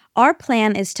 Huge. Our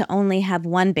plan is to only have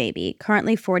 1 baby,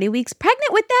 currently 40 weeks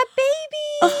pregnant with that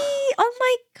baby. Oh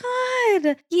my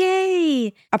God.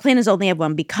 Yay. Our plan is only have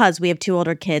 1 because we have 2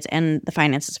 older kids and the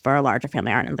finances for a larger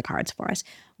family aren't in the cards for us.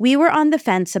 We were on the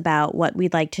fence about what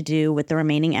we'd like to do with the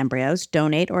remaining embryos,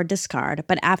 donate or discard.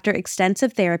 But after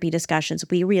extensive therapy discussions,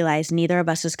 we realized neither of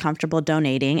us is comfortable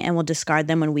donating and will discard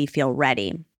them when we feel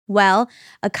ready. Well,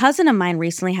 a cousin of mine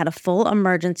recently had a full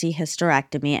emergency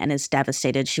hysterectomy and is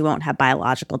devastated she won't have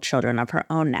biological children of her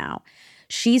own now.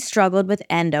 She struggled with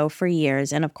endo for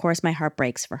years, and of course my heart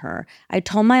breaks for her. I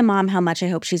told my mom how much I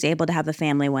hope she's able to have a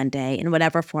family one day, in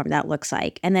whatever form that looks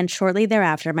like. And then shortly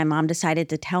thereafter, my mom decided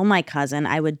to tell my cousin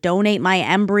I would donate my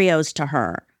embryos to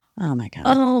her. Oh my God.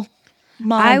 Oh,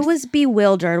 Mom. I was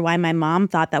bewildered why my mom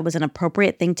thought that was an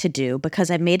appropriate thing to do because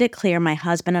I made it clear my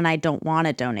husband and I don't want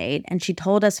to donate, and she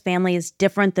told us family is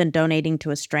different than donating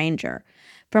to a stranger.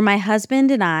 For my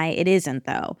husband and I, it isn't,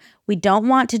 though. We don't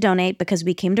want to donate because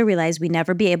we came to realize we'd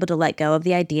never be able to let go of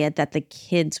the idea that the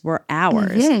kids were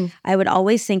ours. Mhm. I would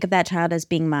always think of that child as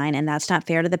being mine, and that's not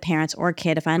fair to the parents or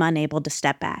kid if I'm unable to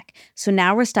step back. So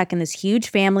now we're stuck in this huge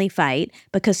family fight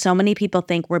because so many people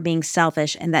think we're being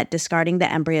selfish and that discarding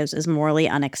the embryos is morally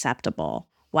unacceptable.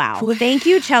 Wow. Thank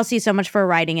you, Chelsea, so much for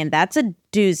writing in. That's a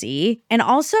doozy. And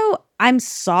also, I'm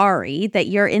sorry that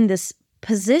you're in this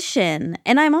position.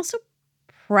 And I'm also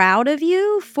proud of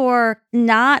you for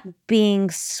not being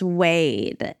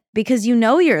swayed because you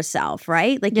know yourself,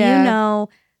 right? Like, Yeah. you know,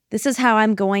 this is how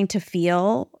I'm going to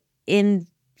feel in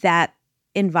that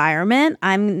environment.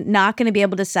 I'm not going to be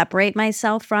able to separate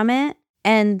myself from it.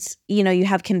 And, you know, you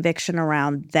have conviction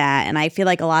around that. And I feel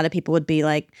like a lot of people would be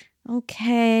like,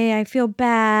 okay, I feel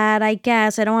bad, I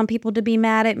guess. I don't want people to be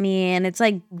mad at me. And it's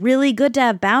like really good to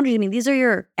have boundaries. I mean, these are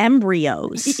your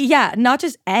embryos. Yeah, not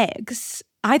just eggs.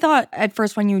 I thought at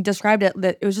first when you described it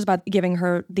that it was just about giving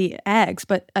her the eggs,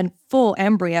 but a full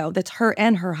embryo that's her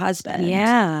and her husband.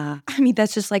 Yeah. I mean,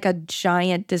 that's just like a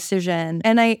giant decision.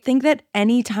 And I think that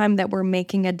anytime that we're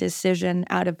making a decision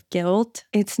out of guilt,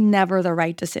 it's never the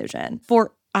right decision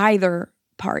for either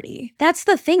party. That's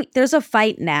the thing. There's a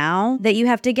fight now that you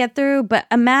have to get through, but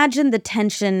imagine the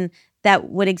tension that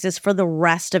would exist for the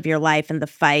rest of your life and the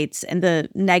fights and the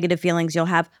negative feelings you'll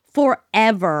have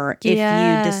forever if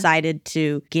Yeah. you decided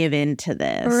to give in to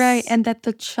this. Right. And that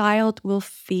the child will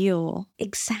feel.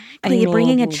 Exactly. I You're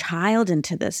bringing a know. child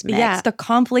into this mix. Yeah. The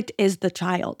conflict is the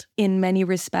child in many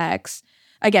respects.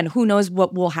 Again, who knows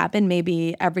what will happen?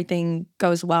 Maybe everything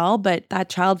goes well, but that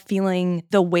child feeling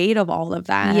the weight of all of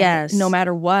that, Yes. no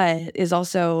matter what, is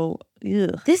also,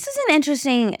 ugh. This is an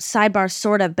interesting sidebar,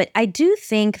 sort of, but I do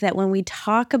think that when we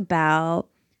talk about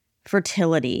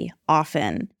fertility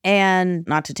often, and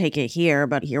not to take it here,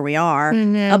 but here we are,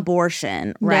 Mhm.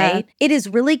 abortion, right? Yeah. It is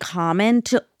really common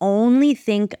to only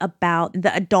think about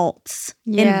the adults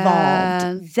Yeah.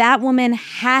 involved. That woman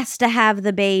has to have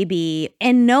the baby,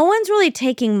 and no one's really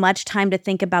taking much time to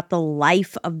think about the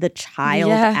life of the child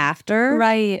Yeah. after.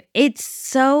 Right. It's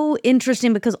so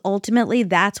interesting because ultimately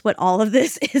that's what all of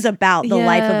this is about, the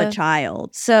life of Yeah. a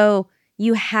child. So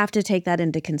you have to take that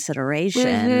into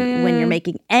consideration when you're Mhm.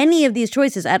 making any of these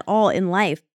choices at all in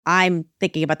life. I'm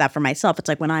thinking about that for myself. It's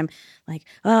like when I'm like,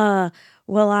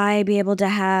 will I be able to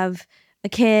have a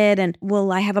kid and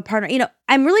will I have a partner? You know,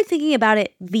 I'm really thinking about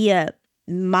it via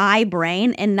my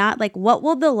brain and not like, what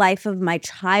will the life of my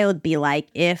child be like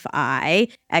if I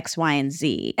X, Y, and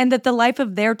Z? And that the life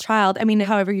of their child, I mean,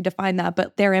 however you define that,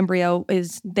 but their embryo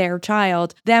is their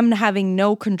child, them having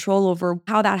no control over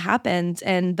how that happens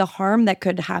and the harm that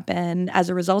could happen as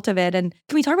a result of it. And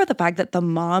can we talk about the fact that the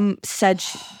mom said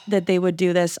that they would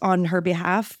do this on her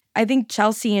behalf? I think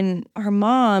Chelsea and her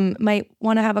mom might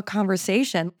want to have a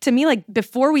conversation. To me, like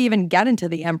before we even get into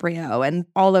the embryo and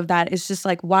all of that, it's just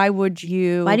like, why do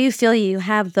you feel you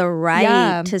have the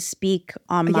right to speak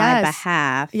on my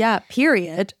behalf? Yeah,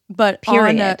 period. But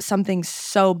on something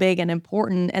so big and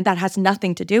important, and that has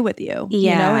nothing to do with you.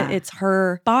 Yeah. You know, it's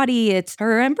her body, it's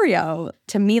her embryo.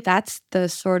 To me, that's the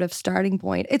sort of starting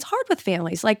point. It's hard with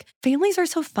families. Like, families are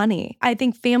so funny. I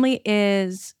think family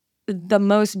is the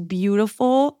most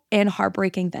beautiful and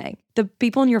heartbreaking thing. The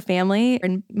people in your family,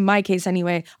 in my case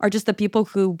anyway, are just the people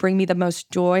who bring me the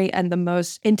most joy and the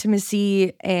most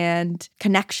intimacy and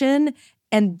connection,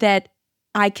 and that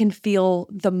I can feel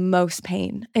the most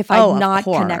pain if I'm not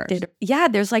connected. Yeah,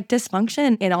 there's like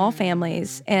dysfunction in all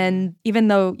families. And even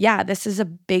though, this is a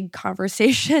big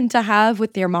conversation to have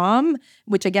with your mom,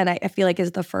 which again, I feel like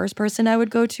is the first person I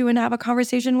would go to and have a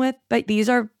conversation with, but these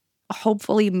are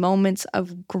hopefully moments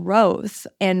of growth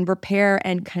and repair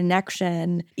and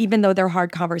connection, even though they're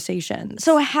hard conversations.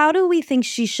 So how do we think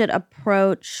she should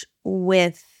approach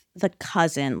with the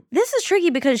cousin? This is tricky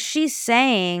because she's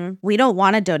saying we don't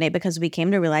want to donate because we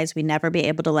came to realize we'd never be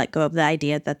able to let go of the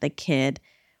idea that the kid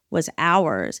was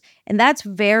ours. And that's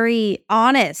very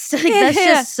honest. Like, that's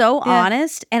just so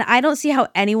honest. And I don't see how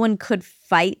anyone could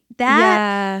fight that.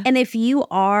 Yeah. And if you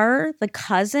are the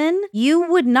cousin, you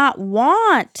would not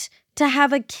want to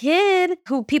have a kid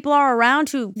who people are around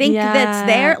who think that's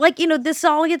there. Like, this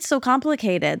all gets so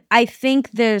complicated. I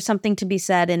think there's something to be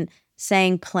said in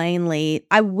saying plainly,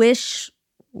 I wish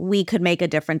we could make a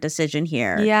different decision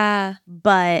here. Yeah.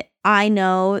 But I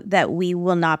know that we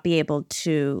will not be able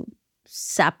to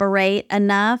separate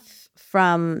enough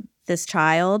from this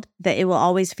child that it will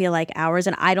always feel like ours.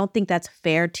 And I don't think that's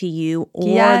fair to you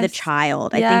or the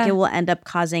child. I think it will end up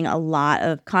causing a lot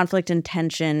of conflict and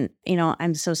tension.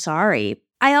 I'm so sorry.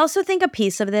 I also think a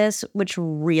piece of this, which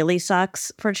really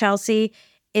sucks for Chelsea,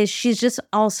 is she's just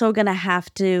also going to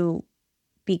have to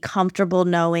be comfortable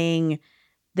knowing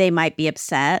they might be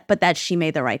upset, but that she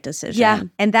made the right decision. Yeah.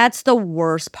 And that's the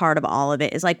worst part of all of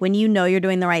it, is like when you know you're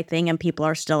doing the right thing and people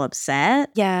are still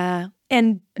upset. Yeah.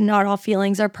 And not all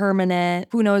feelings are permanent.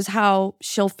 Who knows how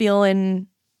she'll feel in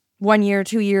 1 year,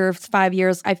 2 years, 5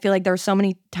 years. I feel like there's so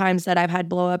many times that I've had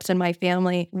blowups in my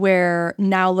family where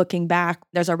now looking back,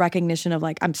 there's a recognition of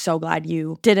like, I'm so glad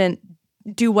you didn't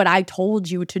do what I told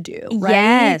you to do, right?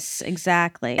 Yes,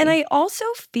 exactly. And I also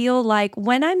feel like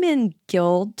when I'm in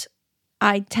guilt,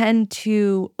 I tend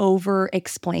to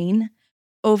over-explain.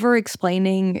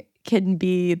 Over-explaining can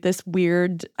be this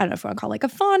weird, I don't know if I want to call it like a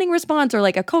fawning response or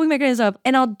like a coping mechanism.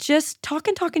 And I'll just talk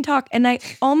and talk and talk. And I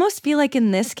almost feel like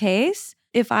in this case,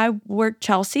 if I were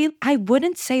Chelsea, I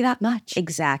wouldn't say that much.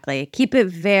 Exactly. Keep it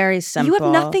very simple. You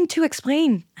have nothing to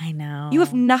explain. I know. You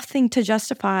have nothing to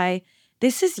justify.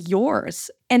 This is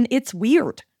yours. And it's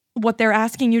weird what they're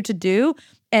asking you to do.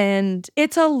 And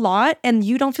it's a lot and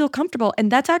you don't feel comfortable.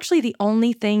 And that's actually the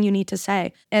only thing you need to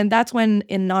say. And that's when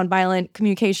in nonviolent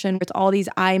communication with all these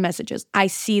I messages, I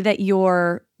see that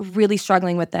you're really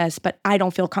struggling with this, but I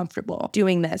don't feel comfortable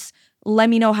doing this. Let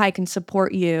me know how I can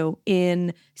support you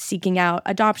in seeking out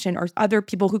adoption or other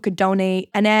people who could donate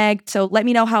an egg. So let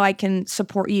me know how I can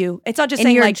support you. It's not just in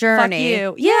saying your like, journey. fuck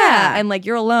you. Yeah. And like,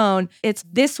 you're alone. It's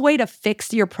this way to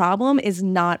fix your problem is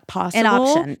not possible. An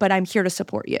option. But I'm here to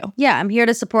support you. Yeah, I'm here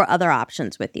to support other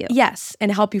options with you. Yes.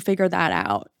 And help you figure that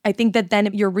out. I think that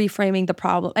then you're reframing the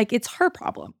problem. Like, it's her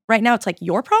problem. Right now, it's like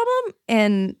your problem,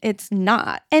 and it's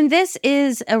not. And this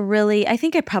is a really, I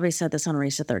think I probably said this on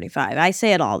Race to 35. I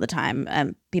say it all the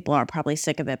time. People are probably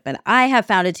sick of it, but I have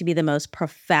found it to be the most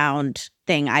profound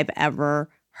thing I've ever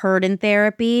heard in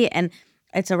therapy. And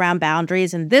it's around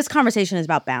boundaries. And this conversation is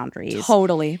about boundaries.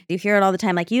 Totally. You hear it all the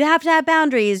time, like, you have to have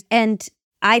boundaries. And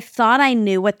I thought I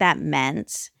knew what that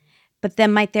meant. But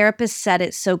then my therapist said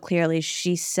it so clearly.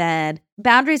 She said,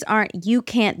 boundaries aren't you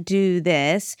can't do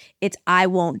this. It's I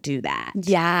won't do that.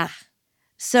 Yeah.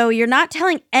 So you're not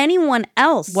telling anyone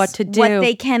else what to do, what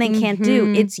they can and can't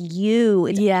do. It's you.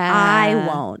 It's I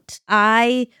won't.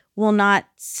 I will not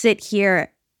sit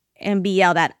here and be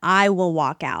yelled at. I will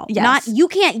walk out. Yes. Not you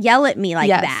can't yell at me like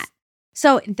that.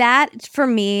 So that for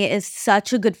me is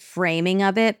such a good framing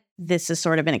of it. This is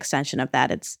sort of an extension of that.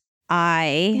 It's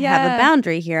I have a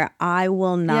boundary here. I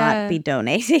will not be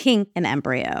donating an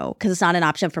embryo because it's not an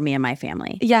option for me and my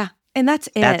family. Yeah. And that's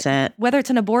it. That's it. Whether it's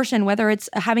an abortion, whether it's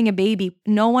having a baby,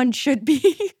 no one should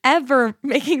be ever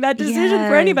making that decision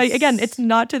for anybody. Again, it's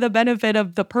not to the benefit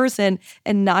of the person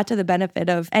and not to the benefit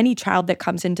of any child that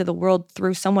comes into the world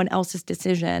through someone else's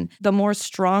decision. The more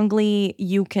strongly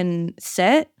you can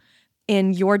sit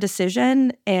in your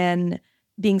decision and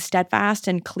being steadfast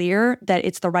and clear that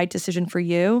it's the right decision for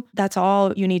you, that's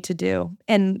all you need to do.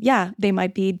 And yeah, they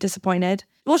might be disappointed.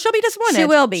 Well, she'll be disappointed. She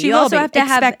will be. She you will also be. have to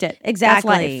expect have it. exactly.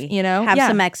 That's life, you know, have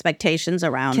some expectations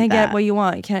around. Can't that. get what you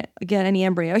want. You can't get any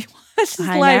embryo you want. It's just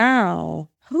I know.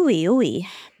 Ooey ooey.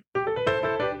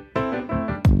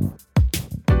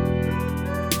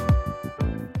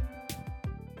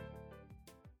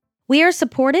 We are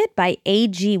supported by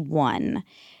AG1.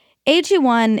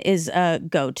 AG1 is a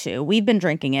go-to. We've been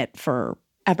drinking it for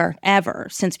ever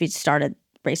since we started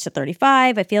Race to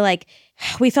 35. I feel like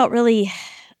we felt really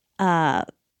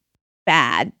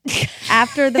bad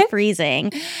after the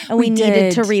freezing, and we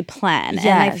needed to replen. Yes.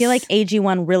 And I feel like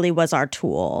AG1 really was our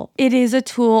tool. It is a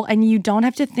tool, and you don't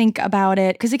have to think about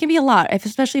it because it can be a lot,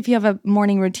 especially if you have a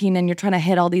morning routine and you're trying to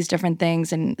hit all these different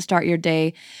things and start your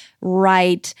day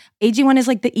right. AG1 is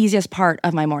like the easiest part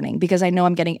of my morning because I know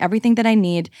I'm getting everything that I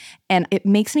need, and it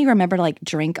makes me remember to like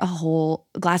drink a whole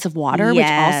glass of water, which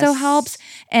also helps,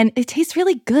 and it tastes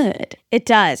really good. It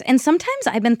does. And sometimes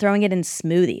I've been throwing it in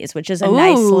smoothies, which is a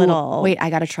nice little Wait,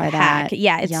 I gotta try hack. that.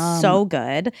 Yeah, it's so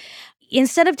good.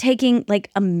 Instead of taking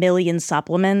like a million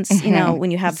supplements, you know,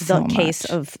 when you have the case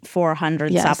of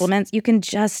 400 supplements, you can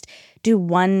just do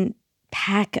one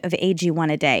pack of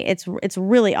AG1 a day. It's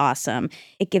really awesome.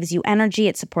 It gives you energy.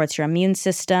 It supports your immune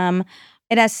system.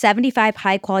 It has 75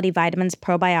 high-quality vitamins,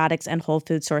 probiotics, and whole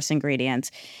food source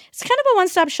ingredients. It's kind of a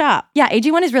one-stop shop. Yeah,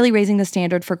 AG1 is really raising the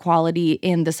standard for quality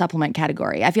in the supplement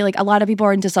category. I feel like a lot of people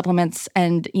are into supplements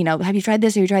and, you know, have you tried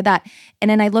this or you tried that?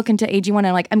 And then I look into AG1 and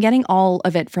I'm like, I'm getting all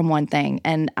of it from one thing.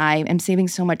 And I am saving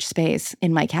so much space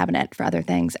in my cabinet for other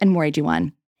things and more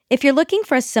AG1. If you're looking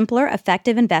for a simpler,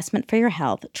 effective investment for your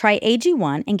health, try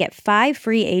AG1 and get 5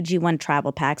 free AG1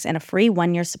 travel packs and a free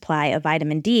 1-year supply of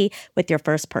vitamin D with your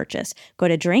first purchase. Go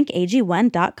to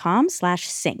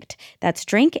drinkag1.com/synced. That's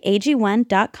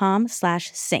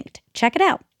drinkag1.com/synced. Check it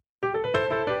out.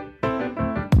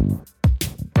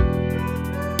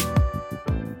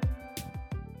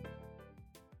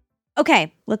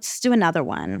 Okay, let's do another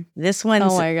one. This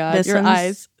one's, oh my God, your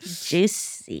eyes.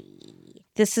 Juicy.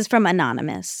 This is from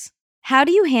Anonymous. How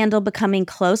do you handle becoming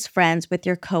close friends with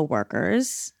your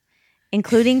coworkers,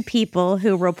 including people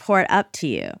who report up to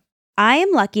you? I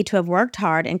am lucky to have worked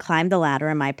hard and climbed the ladder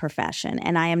in my profession,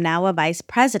 and I am now a vice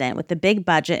president with a big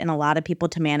budget and a lot of people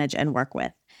to manage and work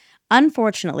with.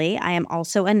 Unfortunately, I am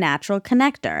also a natural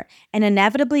connector, and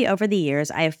inevitably over the years,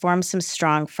 I have formed some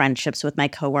strong friendships with my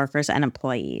coworkers and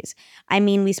employees. I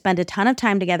mean, we spend a ton of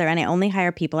time together, and I only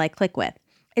hire people I click with.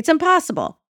 It's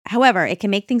impossible. However, it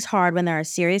can make things hard when there are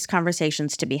serious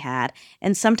conversations to be had,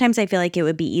 and sometimes I feel like it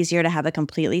would be easier to have a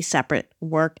completely separate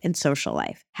work and social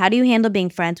life. How do you handle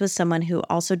being friends with someone who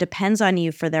also depends on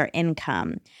you for their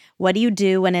income? What do you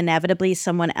do when inevitably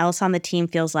someone else on the team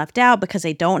feels left out because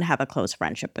they don't have a close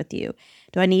friendship with you?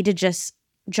 Do I need to just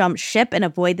jump ship and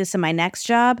avoid this in my next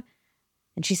job?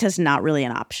 And she says, not really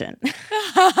an option.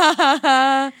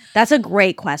 That's a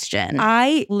great question.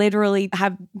 I literally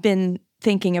have been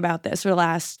thinking about this for the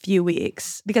last few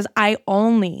weeks because I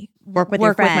only work with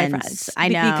my friends. I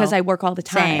know. Because I work all the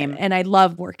time. Same. And I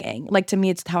love working. Like, to me,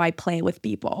 it's how I play with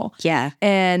people. Yeah.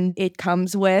 And it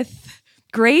comes with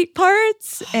great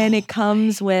parts and it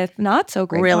comes with not so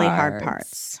great really parts. hard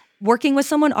parts. Working with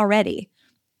someone already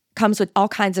comes with all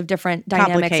kinds of different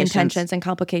dynamics and tensions and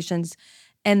complications.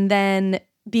 And then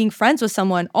being friends with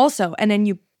someone also. And then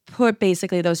you put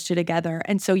basically those two together.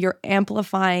 And so you're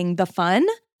amplifying the fun,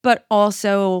 but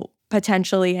also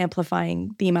potentially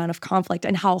amplifying the amount of conflict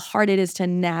and how hard it is to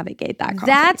navigate that conflict.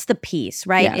 That's the piece,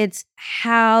 right? Yeah. It's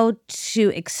how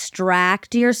to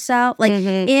extract yourself. Like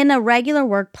in a regular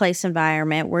workplace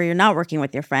environment where you're not working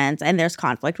with your friends and there's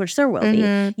conflict, which there will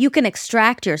be, you can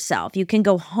extract yourself. You can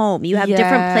go home. You have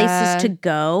different places to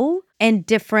go and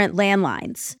different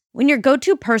landlines. When your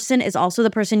go-to person is also the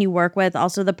person you work with,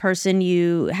 also the person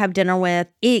you have dinner with,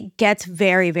 it gets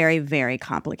very, very, very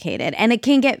complicated. And it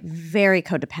can get very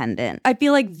codependent. I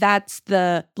feel like that's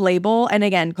the label. And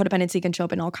again, codependency can show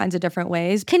up in all kinds of different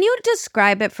ways. Can you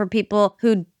describe it for people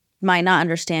who might not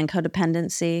understand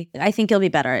codependency? I think you'll be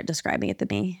better at describing it than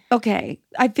me. Okay.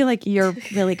 I feel like you're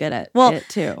really good at it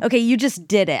too. Okay, you just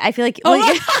did it. I feel like...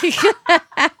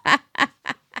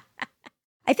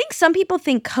 I think some people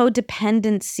think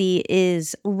codependency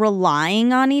is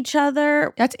relying on each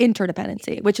other. That's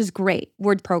interdependency, which is great.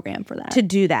 Word program for that. To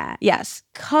do that. Yes.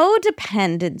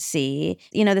 Codependency,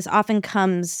 this often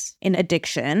comes in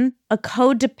addiction. A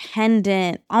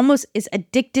codependent almost is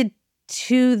addicted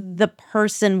to the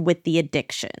person with the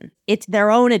addiction. It's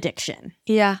their own addiction.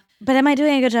 Yeah. But am I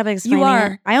doing a good job explaining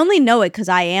are. it? I only know it because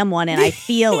I am one and I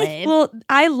feel it. Well,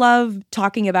 I love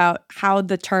talking about how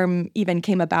the term even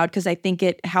came about because I think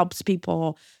it helps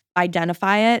people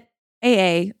identify it.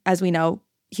 AA, as we know,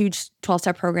 huge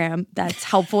 12-step program that's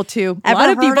helpful to a lot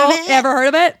of people. Ever heard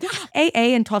of it?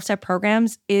 AA and 12-step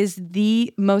programs is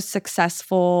the most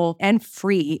successful and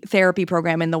free therapy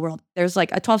program in the world. There's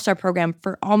like a 12-step program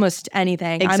for almost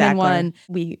anything. Exactly. I'm in one.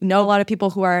 We know a lot of people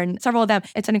who are in several of them.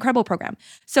 It's an incredible program.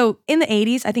 So in the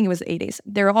 80s, I think it was the 80s,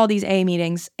 there were all these AA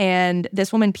meetings, and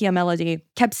this woman, Pia Melody,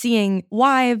 kept seeing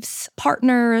wives,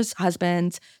 partners,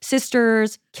 husbands,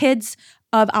 sisters, kids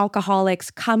of alcoholics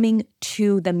coming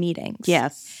to the meetings.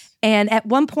 Yes. And at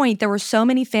one point, there were so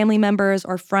many family members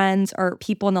or friends or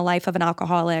people in the life of an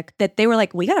alcoholic that they were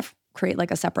like, we got to create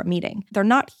like a separate meeting. They're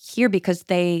not here because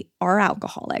they are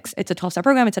alcoholics. It's a 12-step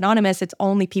program. It's anonymous. It's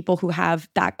only people who have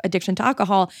that addiction to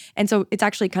alcohol. And so it's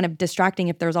actually kind of distracting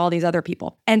if there's all these other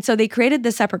people. And so they created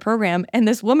this separate program. And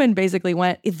this woman basically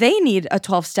went, they need a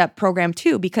 12-step program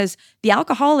too, because the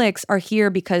alcoholics are here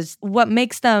because what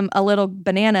makes them a little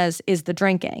bananas is the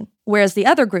drinking. Whereas the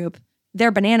other group, they're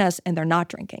bananas and they're not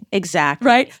drinking. Exactly.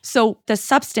 Right? So the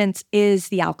substance is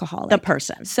the alcoholic. The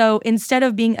person. So instead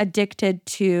of being addicted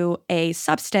to a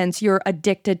substance, you're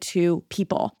addicted to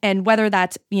people. And whether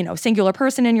that's, singular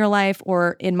person in your life,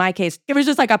 or in my case, it was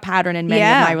just like a pattern in many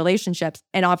of my relationships.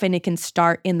 And often it can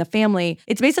start in the family.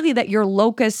 It's basically that your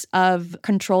locus of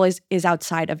control is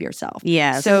outside of yourself.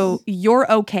 Yes. So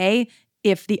you're okay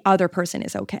if the other person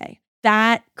is okay.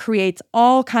 That creates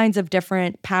all kinds of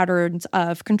different patterns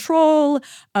of control,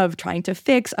 of trying to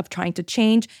fix, of trying to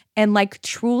change, and like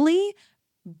truly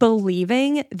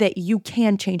believing that you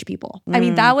can change people. I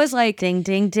mean, that was like ding,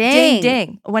 ding, ding. Ding,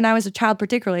 ding. When I was a child,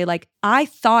 particularly, like I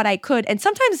thought I could. And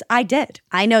sometimes I did.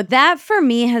 I know that for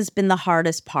me has been the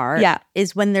hardest part. Yeah.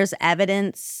 Is when there's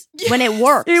evidence, when it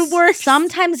works. It works.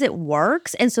 Sometimes it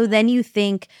works. And so then you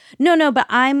think, no, but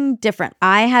I'm different.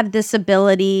 I have this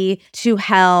ability to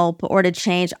help or to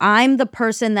change. I'm the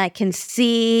person that can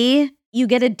see. You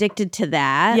get addicted to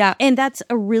that. Yeah. And that's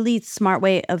a really smart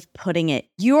way of putting it.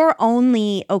 You're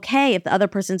only okay if the other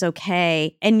person's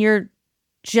okay, and you're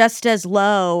just as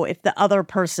low if the other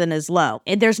person is low.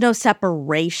 And there's no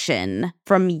separation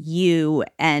from you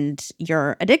and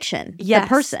your addiction. Yes. The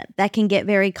person. That can get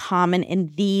very common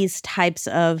in these types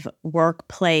of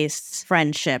workplace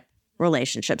friendship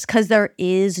relationships because there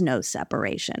is no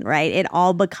separation, right? It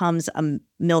all becomes a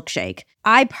milkshake.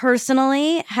 I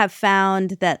personally have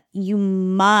found that you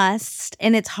must,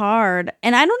 and it's hard,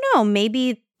 and I don't know,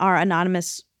 maybe our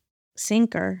anonymous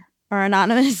sinker, our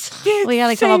anonymous, we got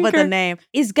to come up with a name,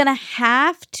 is going to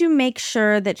have to make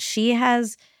sure that she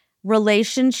has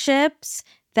relationships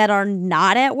that are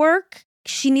not at work.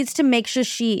 She needs to make sure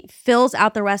she fills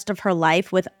out the rest of her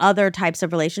life with other types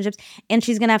of relationships. And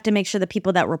she's going to have to make sure the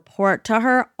people that report to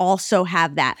her also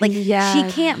have that. Like, Yeah.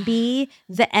 she can't be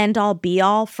the end all be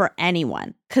all for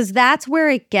anyone, because that's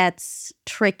where it gets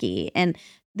tricky. And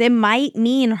they might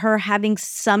mean her having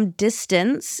some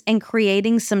distance and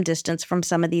creating some distance from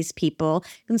some of these people.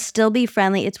 You can still be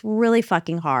friendly. It's really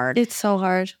fucking hard. It's so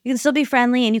hard. You can still be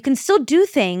friendly and you can still do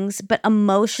things, but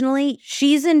emotionally,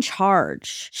 she's in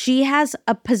charge. She has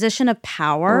a position of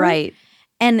power. Right.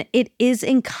 And it is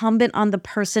incumbent on the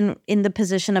person in the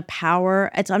position of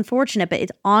power. It's unfortunate, but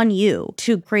it's on you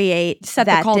to create Set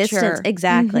that the culture. distance.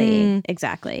 Exactly. Mhm.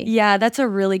 Exactly. Yeah, that's a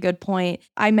really good point.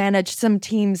 I managed some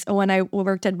teams when I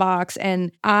worked at Vox,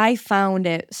 and I found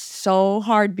it so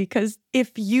hard because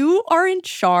if you are in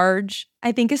charge,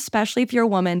 I think especially if you're a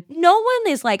woman, no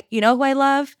one is like, you know who I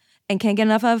love and can't get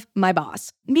enough of? My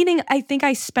boss. Meaning, I think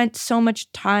I spent so much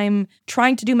time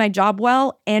trying to do my job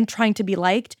well and trying to be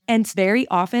liked. And very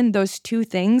often those two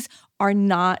things are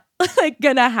not like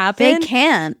gonna happen. They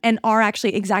can. And are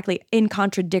actually exactly in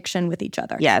contradiction with each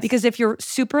other. Yes. Because if you're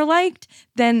super liked,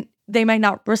 then they might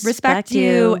not respect you,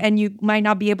 you. and you might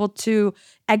not be able to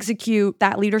execute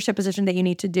that leadership position that you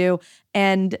need to do,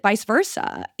 and vice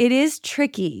versa. It is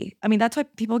tricky. I mean, that's why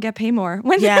people get paid more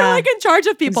when they're like in charge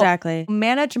of people. Exactly.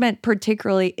 Management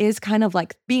particularly is kind of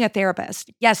like being a therapist.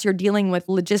 Yes, you're dealing with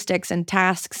logistics and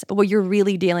tasks, but what you're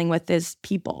really dealing with is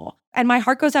people. And my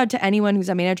heart goes out to anyone who's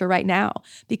a manager right now,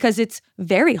 because it's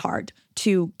very hard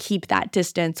to keep that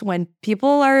distance when people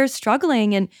are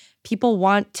struggling and people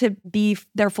want to be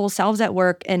their full selves at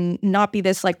work and not be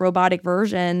this like robotic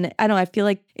version. I don't know. I feel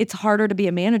like it's harder to be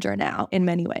a manager now in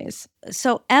many ways.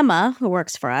 So Emma, who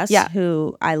works for us, Yeah.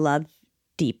 who I love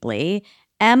deeply,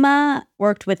 Emma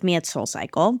worked with me at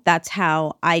SoulCycle. That's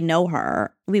how I know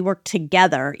her. We worked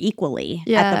together equally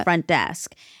at the front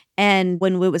desk. And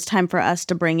when it was time for us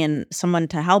to bring in someone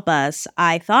to help us,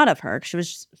 I thought of her because she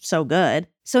was so good.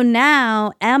 So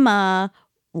now Emma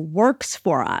works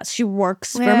for us. She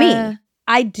works for me.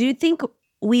 I do think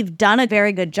we've done a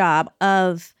very good job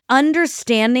of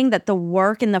understanding that the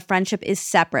work and the friendship is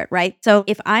separate, right? So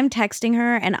if I'm texting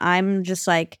her and I'm just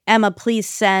like, Emma, please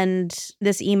send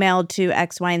this email to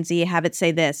X, Y, and Z, have it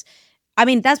say this. I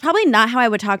mean, that's probably not how I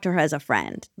would talk to her as a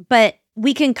friend, but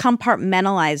we can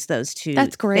compartmentalize those two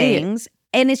things.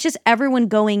 And it's just everyone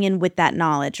going in with that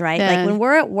knowledge, right? Like when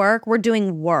we're at work, we're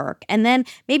doing work. And then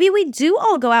maybe we do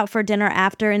all go out for dinner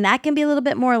after, and that can be a little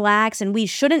bit more lax, and we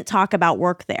shouldn't talk about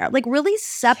work there. Like really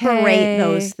separate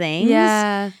those things.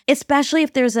 Yeah. Especially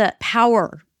if there's a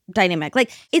power dynamic.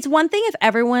 Like it's one thing if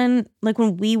everyone, like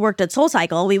when we worked at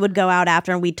SoulCycle, we would go out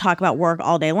after and we'd talk about work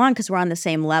all day long because we're on the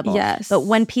same level. Yes. But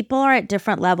when people are at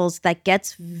different levels, that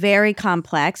gets very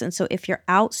complex. And so if you're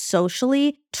out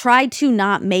socially, try to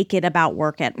not make it about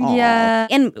work at all. Yeah.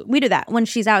 And we do that. When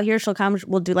she's out here, she'll come,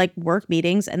 we'll do like work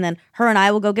meetings, and then her and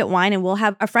I will go get wine and we'll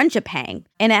have a friendship hang.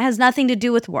 And it has nothing to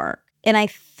do with work. And I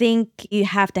think you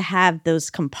have to have those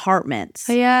compartments.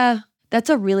 Yeah. That's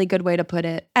a really good way to put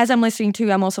it. As I'm listening to,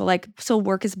 I'm also like, so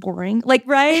work is boring. Like,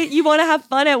 right? You want to have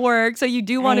fun at work. So you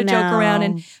do want to joke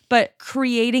around. But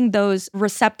creating those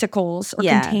receptacles or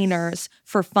containers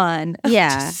for fun.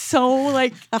 Yeah. So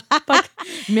like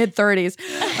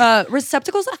mid-30s.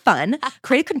 Receptacles of fun.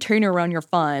 Create a container around your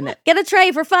fun. Get a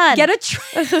tray for fun. Get a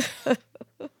tray. But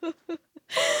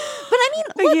I mean,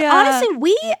 look, honestly,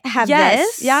 we have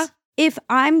this. Yeah. If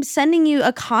I'm sending you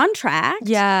a contract,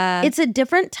 it's a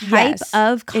different type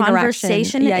of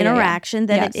conversation and interaction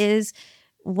than it is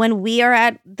when we are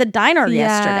at the diner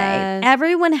yesterday.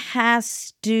 Everyone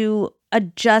has to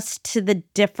adjust to the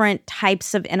different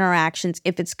types of interactions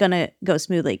if it's going to go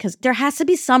smoothly, because there has to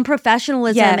be some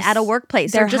professionalism at a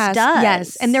workplace. There just does.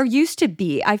 Yes, and there used to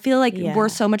be. I feel like we're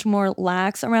so much more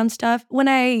lax around stuff. When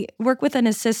I work with an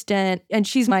assistant, and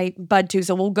she's my bud too,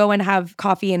 so we'll go and have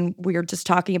coffee and we're just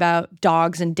talking about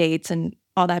dogs and dates and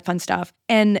all that fun stuff.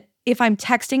 And if I'm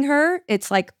texting her, it's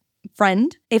like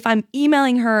friend. If I'm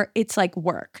emailing her, it's like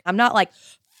work. I'm not like,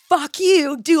 fuck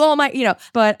you, do all my,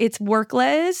 but it's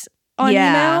workless on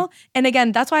email. And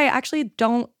again, that's why I actually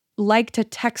don't like to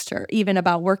text her even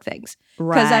about work things.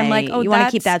 Because I'm like, you want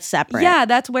to keep that separate. Yeah,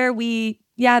 that's where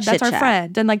that's our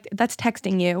friend. And like, that's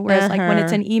texting you. Whereas like when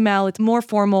it's an email, it's more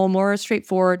formal, more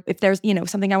straightforward. If there's,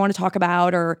 something I want to talk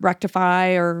about or rectify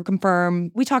or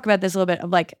confirm, we talk about this a little bit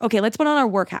of like, okay, let's put on our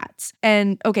work hats.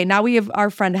 And okay, now we have our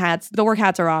friend hats. The work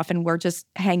hats are off and we're just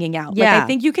hanging out. Yeah. Like I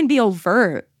think you can be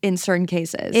overt in certain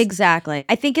cases. Exactly.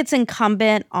 I think it's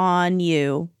incumbent on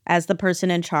you as the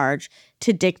person in charge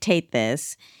to dictate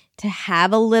this, to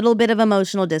have a little bit of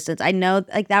emotional distance. I know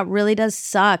like that really does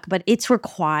suck, but it's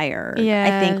required,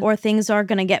 I think, or things are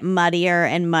going to get muddier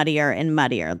and muddier and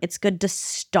muddier. It's good to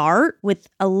start with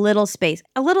a little space.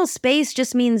 A little space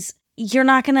just means you're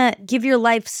not going to give your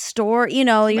life story, you're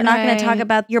not going to talk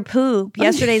about your poop,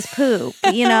 yesterday's poop,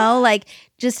 like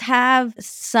just have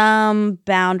some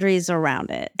boundaries around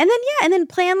it. And then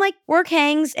plan like work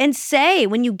hangs and say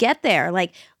when you get there,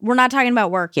 like, we're not talking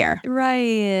about work here.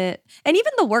 Right. And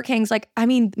even the work hangs, like, I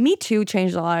mean, Me Too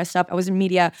changed a lot of stuff. I was in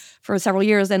media for several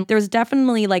years, and there's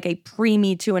definitely like a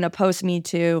pre-Me Too and a post-Me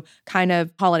Too kind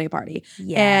of holiday party.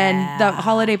 Yeah. And the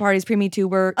holiday parties pre-Me Too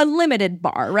were a limited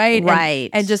bar, right? Right.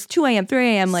 And just 2 a.m., 3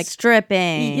 a.m., like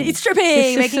stripping,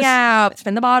 making out,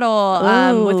 spin the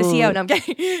bottle with the CO. No, I'm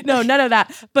kidding. No, none of that.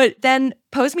 But then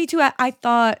post-Me Too, I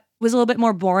thought was a little bit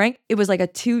more boring. It was like a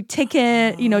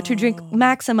 2-ticket, 2-drink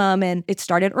maximum, and it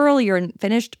started earlier and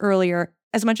finished earlier.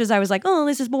 As much as I was like, oh,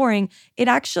 this is boring, it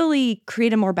actually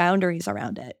created more boundaries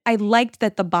around it. I liked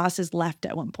that the bosses left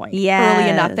at one point early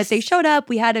enough, that they showed up,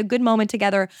 we had a good moment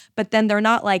together, but then they're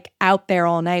not like out there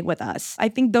all night with us. I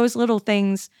think those little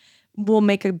things will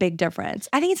make a big difference.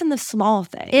 I think it's in the small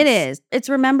things. It is. It's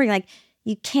remembering like,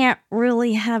 you can't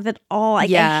really have it all. I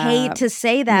hate to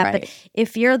say that, but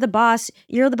if you're the boss,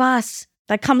 you're the boss.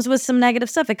 That comes with some negative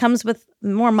stuff. It comes with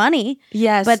more money.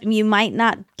 Yes. But you might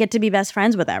not get to be best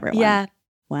friends with everyone. Yeah.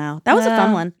 Wow. That was a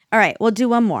fun one. All right. We'll do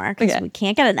one more because we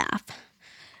can't get enough.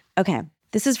 Okay.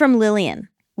 This is from Lillian.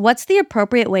 What's the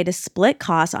appropriate way to split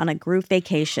costs on a group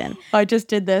vacation? I just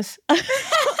did this.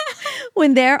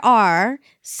 When there are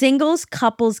singles,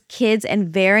 couples, kids, and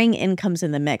varying incomes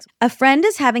in the mix. A friend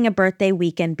is having a birthday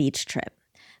weekend beach trip.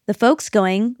 The folks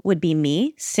going would be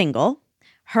me, single,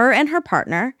 her and her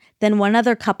partner, then one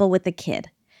other couple with a kid.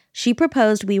 She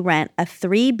proposed we rent a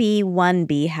 3B,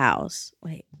 1B house.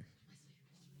 Wait.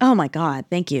 Oh my God.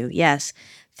 Thank you. Yes.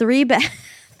 3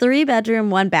 3-bedroom,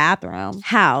 1-bathroom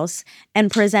house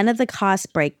and presented the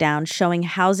cost breakdown showing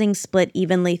housing split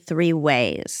evenly 3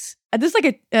 ways. This is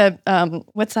like a,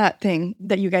 what's that thing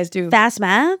that you guys do? Fast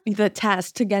math? The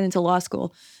test to get into law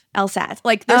school. LSAT.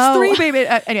 Like there's 3 baby.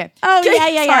 Anyway. Oh,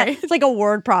 yeah. Sorry. It's like a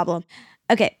word problem.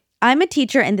 Okay. I'm a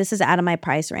teacher and this is out of my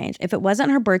price range. If it wasn't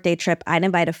her birthday trip, I'd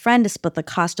invite a friend to split the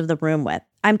cost of the room with.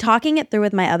 I'm talking it through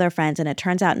with my other friends and it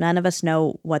turns out none of us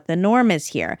know what the norm is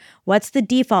here. What's the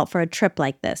default for a trip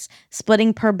like this?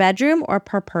 Splitting per bedroom or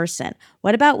per person?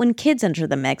 What about when kids enter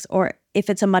the mix or if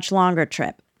it's a much longer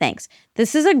trip? Thanks.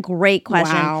 This is a great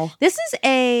question. Wow. This is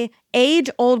a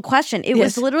age-old question. It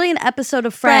was literally an episode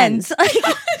of Friends.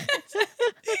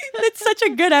 It's such a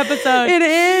good episode. It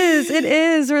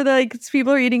is. Where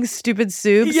people are eating stupid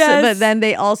soups, but then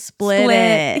they all split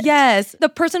it. Yes. The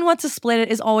person who wants to split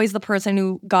it is always the person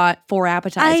who got 4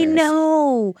 appetizers. I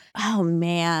know. Oh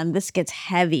man, this gets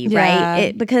heavy, Yeah.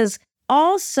 right? Because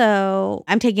also,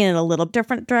 I'm taking it a little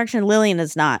different direction. Lillian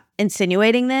is not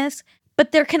insinuating this,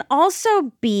 but there can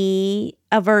also be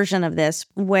a version of this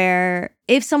where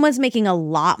if someone's making a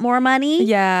lot more money,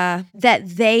 Yeah. that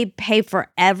they pay for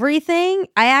everything,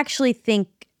 I actually think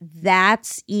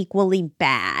that's equally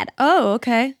bad. Oh,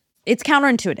 okay. It's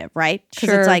counterintuitive, right? Because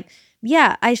Sure. it's like,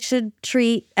 yeah, I should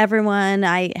treat everyone.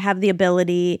 I have the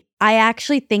ability. I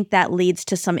actually think that leads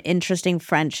to some interesting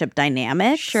friendship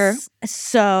dynamics. Sure.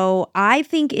 So I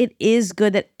think it is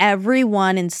good that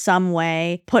everyone in some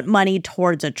way put money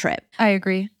towards a trip. I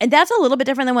agree. And that's a little bit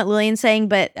different than what Lillian's saying,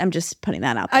 but I'm just putting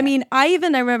that out there. I mean, I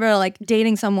remember like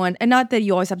dating someone, and not that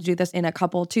you always have to do this in a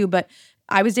couple too, but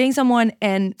I was dating someone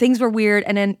and things were weird,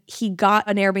 and then he got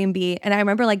an Airbnb, and I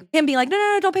remember like him being like,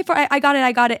 no, don't pay for it. I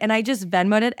got it. And I just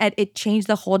Venmoed it, and it changed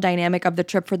the whole dynamic of the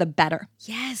trip for the better.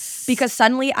 yes. Because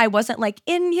suddenly I wasn't like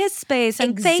in his space,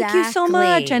 and thank you so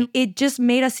much. Exactly. And it just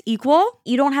made us equal.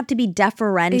 you don't have to be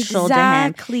deferential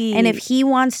Exactly. to him. And if he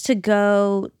wants to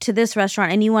go to this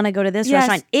restaurant and you want to go to this Yes.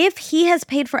 restaurant, if he has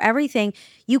paid for everything,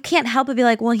 you can't help but be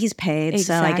like, well, he's paid,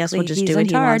 so I guess we'll Exactly. just He's do what in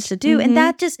he wants charge. to do. Mhm. And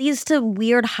that just leads to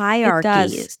weird It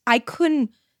hierarchies. does. I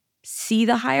couldn't see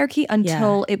the hierarchy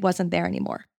until it wasn't there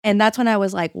anymore. And that's when I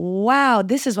was like, wow,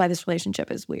 this is why this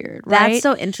relationship is weird, right? That's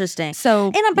so interesting.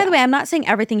 So, And by the way, I'm not saying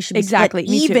everything should be exactly.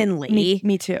 split Me too. evenly.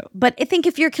 Me too. But I think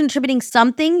if you're contributing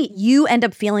something, you end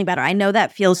up feeling better. I know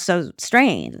that feels so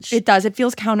strange. It does. It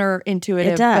feels counterintuitive,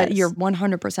 It does. but you're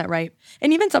 100% right.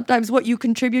 And even sometimes what you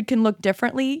contribute can look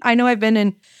differently. I know I've been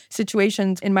in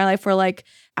situations in my life where like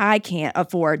I can't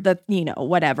afford the,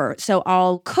 whatever. So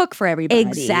I'll cook for everybody.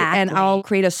 Exactly. And I'll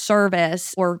create a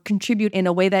service or contribute in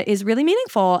a way that is really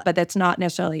meaningful, but that's not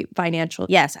necessarily financial.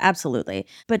 Yes, absolutely.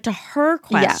 But to her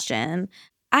question,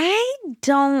 I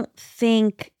don't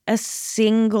think a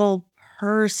single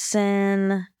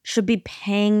person should be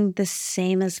paying the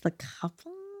same as the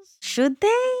couples. Should they?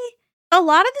 A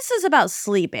lot of this is about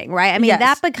sleeping, right? I mean, Yes.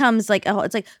 that becomes like,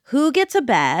 it's like, who gets a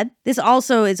bed? This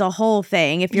also is a whole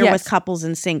thing if you're Yes. with couples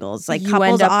and singles. Like, You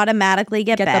couples end up automatically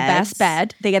get the beds. best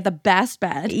bed. They get the best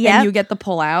bed. Yep. And you get the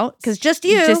pull-out. Because just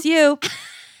you. Just you.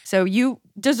 So you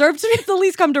deserve to be the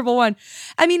least comfortable one.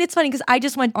 I mean, it's funny because I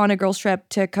just went on a girls' trip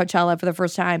to Coachella for the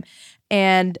first time.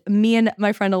 And me and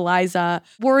my friend Eliza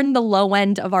were in the low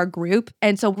end of our group.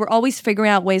 And so we're always figuring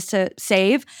out ways to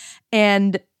save.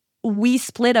 And we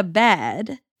split a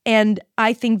bed. And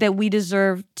I think that we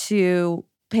deserve to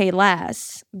pay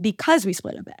less because we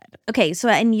split a bed. Okay, so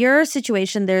in your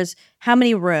situation, there's how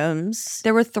many rooms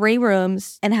There were 3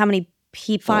 rooms. and how many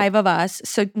people? 5 of us.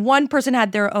 So one person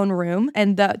had their own room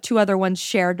and the 2 other ones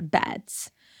shared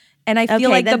beds. And I feel Okay,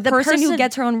 like then the the person who person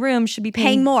gets her own room should be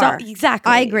paying more.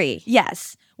 Exactly. I agree.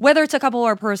 Yes. Whether it's a couple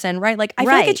or a person, right? Like I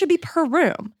feel like Right. it should be per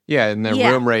room. Yeah, and the Yeah.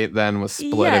 room rate then was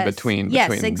split Yes. between Yes,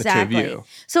 the exactly. two of you.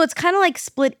 So it's kind of like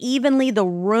split evenly the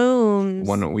rooms.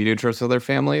 When we do trips with their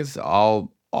families,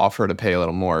 I'll offer to pay a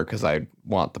little more because I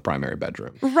want the primary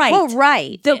bedroom. Right. Well,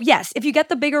 right. Yes, if you get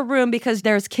the bigger room because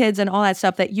there's kids and all that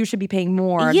stuff, that you should be paying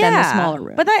more than the smaller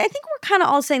room. But I think we're kind of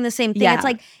all saying the same thing. Yeah. It's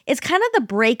like, it's kind of the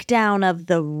breakdown of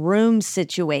the room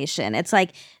situation. It's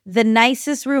like the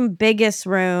nicest room, biggest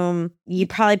room, you'd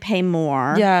probably pay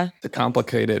more. yeah. It's a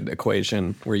complicated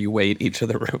equation where you weight each of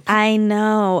the rooms. I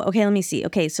know. Okay, let me see.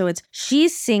 Okay, so it's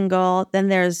she's single, then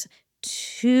there's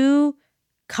 2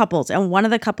 couples, and one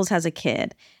of the couples has a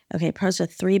kid. Okay, pros a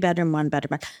 3-bedroom,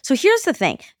 1-bedroom. So here's the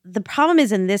thing. The problem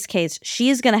is in this case,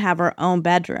 she's going to have her own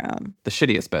bedroom. The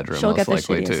shittiest bedroom, She'll most get the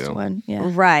likely shittiest too. one. Yeah.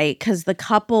 Right, because the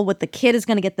couple with the kid is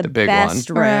going to get the big best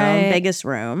one. room, Right. biggest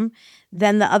room.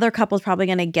 Then the other couple is probably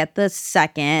going to get the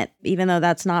second, even though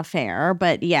that's not fair.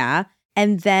 But yeah.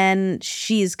 and then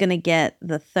she's gonna get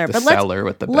the third. The But cellar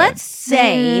with the bed. let's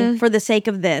say, for the sake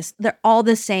of this, they're all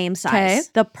the same size. Okay.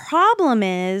 The problem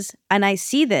is, and I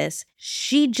see this,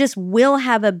 she just will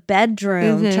have a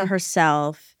bedroom to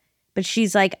herself, but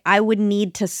she's like, I would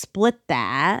need to split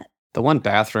that. The one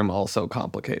bathroom also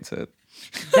complicates it.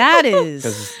 That is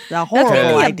the That's horrible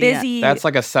gonna be a idea. busy. That's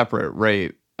like a separate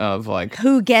rate of like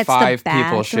Who gets the 5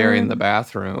 people sharing bathroom? the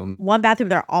bathroom. One bathroom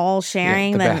they're all Yeah,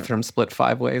 sharing. the then bathroom split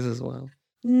 5 ways as well.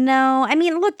 no, I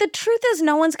mean, look, the truth is,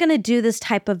 no one's gonna do this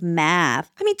type of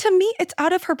math. I mean, to me, it's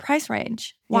out of her price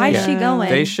range. Why is she Yeah. going?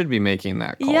 They should be making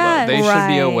that call. Yes. They should be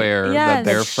Right. aware that Yes.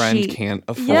 their That friend she can't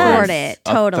afford Yes. it,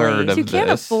 a totally. third of You can't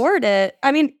this. afford it.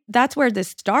 I mean, that's where this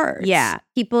starts. Yeah,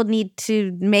 people need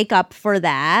to make up for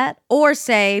that, or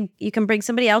say you can bring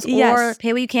somebody else, or Yes.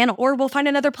 pay what you can. Or we'll find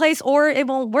another place, or it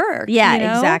won't work. Yeah, you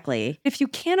know? exactly. If you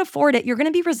can't afford it, you're going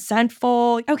to be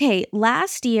resentful. Okay,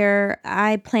 last year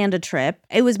I planned a trip.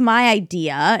 It was my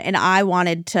idea, and I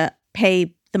wanted to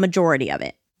pay the majority of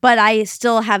it. But I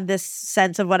still have this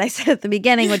sense of what I said at the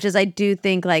beginning, which is I do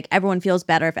think like everyone feels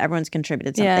better if everyone's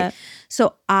contributed something. Yeah.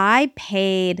 So I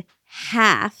paid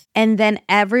half, and then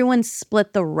everyone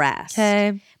split the rest.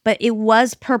 Okay. But it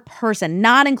was per person,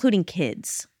 not including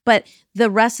kids. But the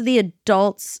rest of the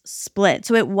adults split.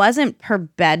 So it wasn't per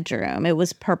bedroom, it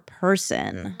was per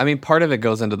person. I mean, part of it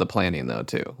goes into the planning though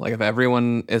too. Like if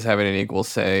everyone is having an equal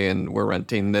say and we're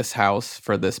renting this house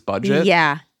for this budget,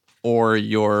 Yeah, or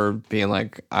you're being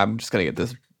like, I'm just gonna get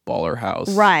this baller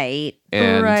house, right.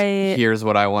 And Right. here's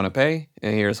what I want to pay,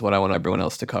 and here's what I want everyone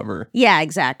else to cover. Yeah,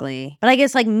 exactly. But I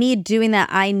guess like me doing that,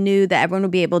 I knew that everyone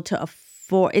would be able to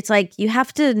afford. It's like you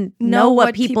have to know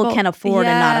what people can afford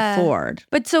and not Yeah. afford.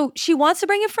 But so she wants to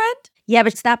bring a friend? Yeah,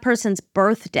 but it's that person's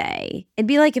birthday. It'd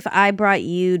be like if I brought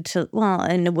you to, well,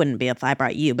 and it wouldn't be if I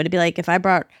brought you, but it'd be like if I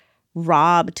brought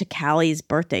Rob to Callie's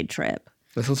birthday trip.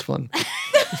 This was fun.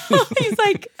 He's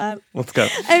like, Let's go.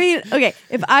 I mean, okay,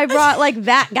 if I brought like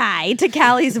that guy to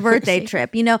Callie's birthday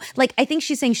trip, you know, like I think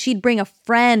she's saying she'd bring a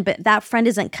friend, but that friend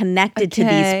isn't connected to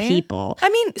Okay. these people. I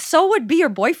mean, so would be your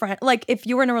boyfriend. Like, if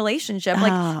you were in a relationship,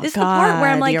 like, Oh, this is the part where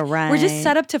I'm God, like, you're we're just right.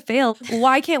 set up to fail.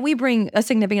 Why can't we bring a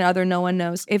significant other no one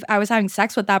knows? If I was having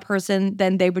sex with that person,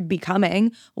 then they would be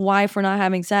coming. Why, if we're not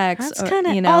having sex? That's Or, kind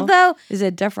of, you know, although, is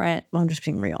it different? well, I'm just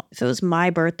being real. If it was my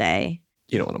birthday,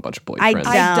 You don't want a bunch of I boyfriends. don't.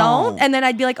 I don't. And then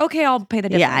I'd be like, okay, I'll pay the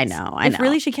difference. Yeah, I know, I if know.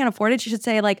 really she can't afford it, she should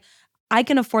say, like, I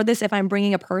can afford this if I'm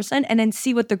bringing a person, and then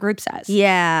see what the group says.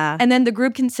 yeah. And then the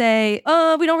group can say,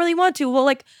 we don't really want to. Well,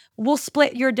 like, we'll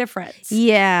split your difference.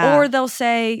 Yeah. Or they'll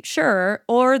say, sure.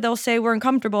 Or they'll say, we're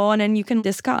uncomfortable, and then you can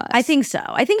discuss. I think so.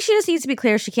 I think she just needs to be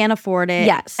clear she can't afford it.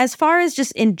 Yes. As far as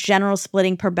just in general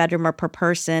splitting per bedroom or per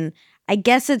person, I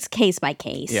guess it's case by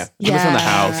case. Yeah, depends on the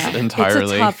house entirely.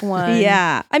 It's a tough one.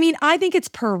 Yeah. I mean, I think it's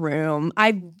per room.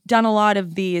 I've done a lot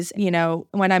of these, you know,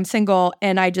 when I'm single,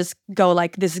 and I just go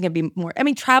like, this is going to be more. I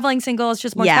mean, traveling single is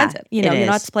just more Yeah, expensive. You know, it you're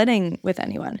not is. splitting with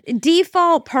anyone.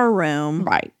 Default per room.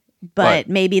 Right. But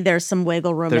maybe there's some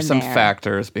wiggle room There's in some there.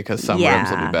 factors because some rooms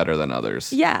will be better than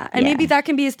others. Yeah. And Yeah. maybe that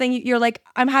can be his thing. You're like,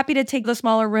 I'm happy to take the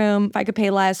smaller room if I could pay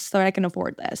less so that I can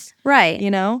afford this. Right.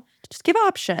 You know, just give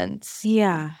options.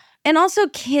 Yeah. And also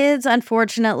kids,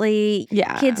 unfortunately,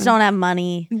 Yeah. kids don't have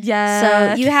money.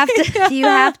 Yeah. So you have to you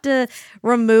have to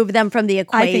remove them from the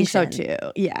equation. I think so too.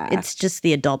 Yeah. It's just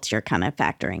the adults you're kind of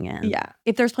factoring in. Yeah.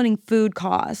 If they're splitting food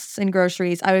costs and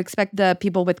groceries, I would expect the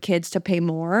people with kids to pay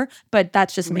more, but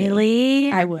that's just me.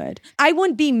 Really? I would. I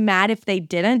wouldn't be mad if they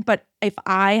didn't, but if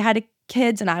I had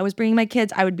kids and I was bringing my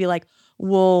kids, I would be like,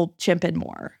 we'll chimp in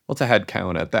more. What's a head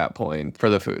count at that point for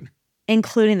the food?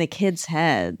 Including the kids'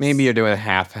 heads. Maybe you're doing a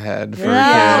half head for Oh, a kid.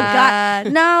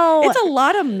 God. No. It's a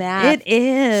lot of math. It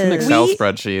is. Some Excel We-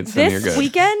 spreadsheets and you're This good.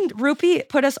 weekend, Rupi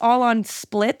put us all on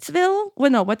Splitsville.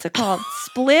 Well, no, what's it called?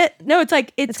 Split. No, it's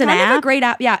like it's an kind of a app? great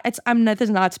app. Yeah, it's. This is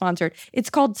not sponsored. It's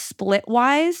called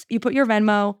Splitwise. You put your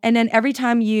Venmo, and then every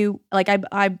time you like,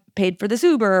 I paid for this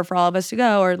Uber for all of us to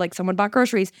go, or like someone bought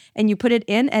groceries, and you put it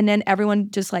in, and then everyone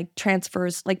just like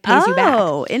transfers, like pays you back.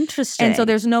 Oh, interesting. And so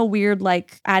there's no weird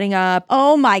like adding up.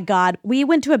 Oh my God. We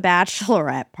went to a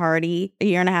bachelorette party a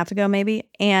year and a half ago, maybe,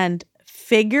 and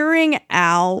figuring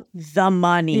out the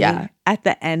money Yeah. at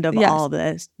the end of Yes. all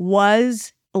this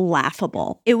was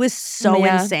laughable. It was so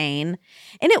Yeah. insane.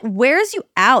 And it wears you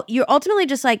out. You're ultimately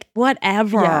just like,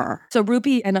 whatever. Yeah. So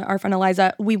Rupi and our friend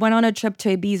Eliza, we went on a trip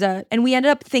to Ibiza, and we ended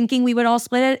up thinking we would all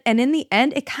split it. And in the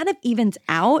end, it kind of evens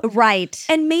out. Right.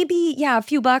 And maybe, yeah, a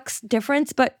few bucks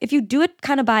difference. But if you do it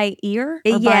kind of by ear,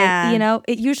 or Yeah. by, you know,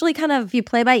 it usually kind of, If you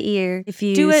play by ear, if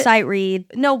you Do it- sight read,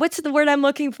 no, what's the word I'm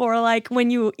looking for? Like when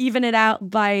you even it out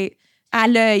by à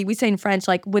l'œil. We say in French,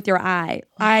 like with your eye,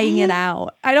 eyeing it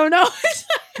out. I don't know.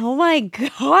 Oh my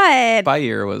God. By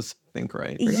ear was, I think,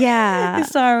 right. Yeah.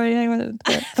 Sorry, I went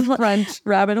to the French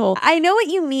rabbit hole. I know what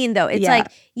you mean, though. It's Yeah. like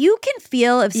you can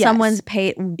feel if Yes. someone's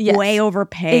paid Yes. way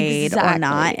overpaid or not,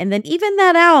 Exactly. and then even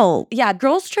that out. Yeah,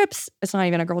 girls' trips, it's not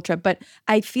even a girl trip, but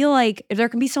I feel like there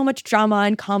can be so much drama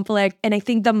and conflict. And I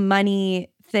think the money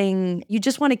thing, you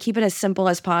just want to keep it as simple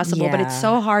as possible, but it's Yeah.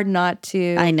 so hard not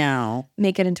to I know.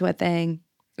 make it into a thing.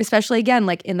 Especially again,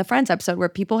 like in the Friends episode where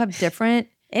people have different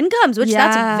Incomes, which Yeah.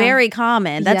 that's very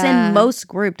common. That's Yeah. in most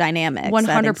group dynamics. that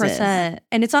 100%. exist.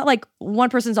 And it's not like one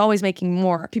person's always making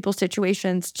more. People's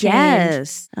situations change.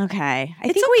 Yes. Okay. I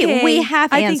It's think okay. we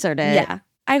have I think- answered it. Yeah.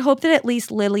 I hope that at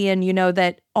least Lillian, you know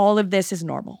that all of this is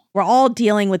normal. We're all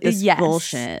dealing with this Yes.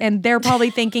 bullshit. And they're probably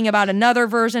thinking about another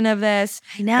version of this.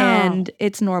 I know. And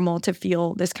it's normal to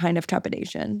feel this kind of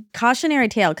trepidation. Cautionary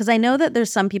tale, because I know that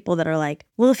there's some people that are like,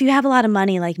 well, if you have a lot of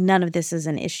money, like none of this is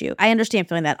an issue. I understand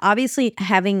feeling that. Obviously,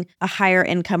 having a higher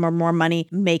income or more money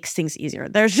makes things easier.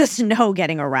 There's just no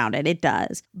getting around it. It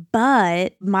does.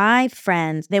 But my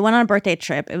friends, they went on a birthday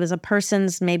trip. It was a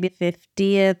person's maybe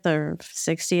 50th or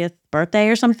 60th birthday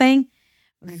or something.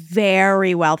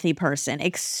 Very wealthy person,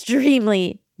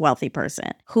 extremely wealthy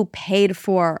person who paid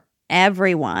for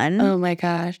everyone. Oh my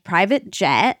gosh. Private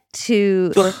jet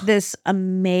to this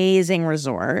amazing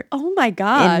resort Oh my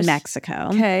gosh. in Mexico.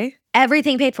 Okay.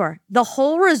 Everything paid for. The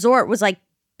whole resort was like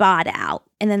bought out.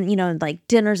 And then, like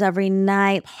dinners every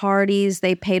night, parties.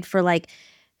 They paid for like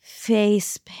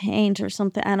face paint or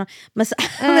something. I don't know.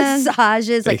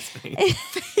 Massages. Like Face paint.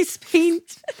 Face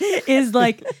paint is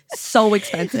like so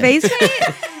expensive. face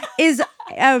paint is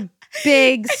a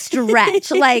big stretch.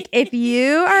 Like if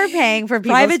you are paying for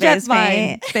people's Private jet face fine.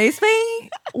 paint, Face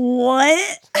paint?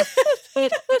 what?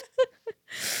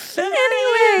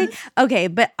 Anyway, okay,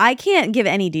 but I can't give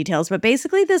any details, but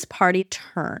basically this party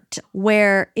turned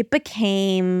where it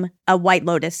became a White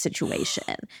Lotus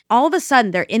situation. All of a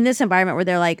sudden, they're in this environment where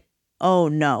they're like, oh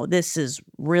no, this is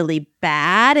really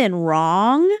bad and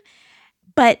wrong,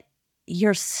 but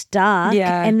you're stuck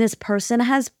Yeah. and this person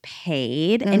has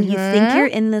paid and you think you're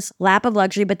in this lap of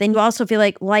luxury, but then you also feel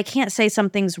like, well, I can't say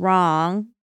something's wrong.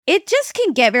 It just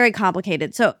can get very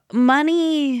complicated. So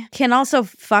money can also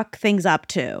fuck things up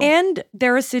too. And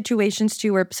there are situations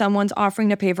too where someone's offering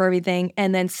to pay for everything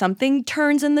and then something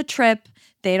turns in the trip.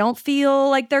 They don't feel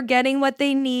like they're getting what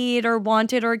they need or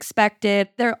wanted or expected.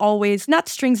 They're always not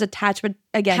strings attached, but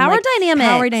again, Power like dynamics.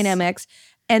 Power dynamics.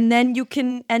 And then you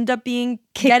can end up being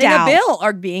Kicked getting out. a bill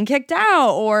or being kicked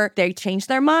out, or they change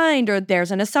their mind, or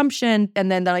there's an assumption. And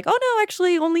then they're like, oh no,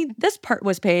 actually only this part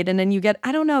was paid. And then you get,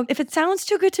 I don't know, if it sounds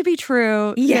too good to be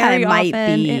true, Yeah, very it might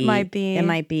often, be. It might be. It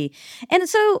might be. And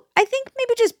so I think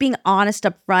maybe just being honest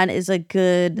up front is a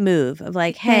good move of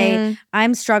like, hey,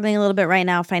 I'm struggling a little bit right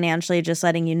now financially, just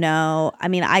letting you know. I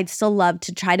mean, I'd still love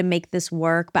to try to make this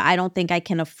work, but I don't think I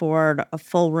can afford a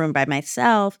full room by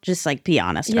myself. Just like be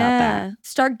honest about that.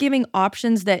 Start giving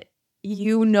options that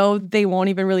you know they won't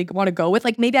even really want to go with.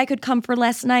 Like maybe I could come for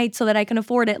less nights so that I can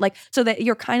afford it. Like so that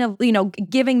you're kind of,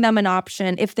 giving them an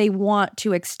option if they want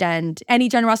to extend any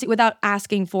generosity without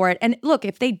asking for it. And look,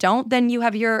 if they don't, then you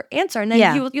have your answer and then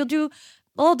Yeah. you'll do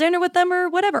a little dinner with them or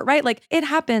whatever, right? Like it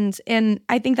happens. And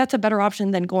I think that's a better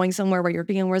option than going somewhere where you're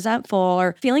being resentful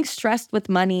or feeling stressed with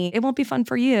money. It won't be fun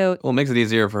for you. Well, it makes it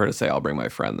easier for her to say, I'll bring my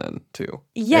friend then, too.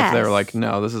 Yes. If they're like,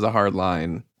 no, this is a hard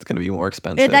line, it's going to be more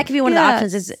expensive. That could be one of the Yes.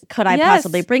 options is could I Yes.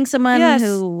 possibly bring someone Yes.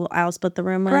 who I'll split the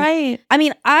room with? Right. I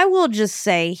mean, I will just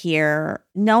say here,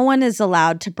 no one is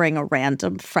allowed to bring a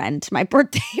random friend to my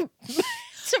birthday.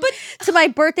 to my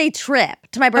birthday trip,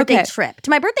 to my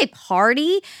birthday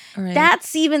party. All right.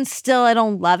 That's even still, I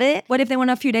don't love it. What if they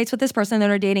went on a few dates with this person and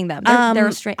they're dating them? They're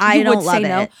a stranger. I You don't would say love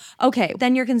no. it. Okay,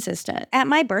 then you're consistent. At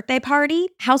my birthday party,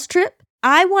 house trip,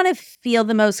 I want to feel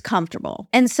the most comfortable.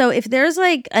 And so if there's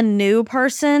like a new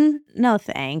person, no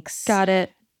thanks. Got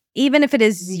it. Even if it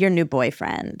is your new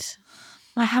boyfriend.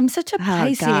 I'm such a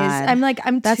Pisces. God.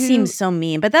 I'm That too, seems so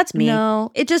mean, but that's me.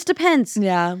 No. It just depends.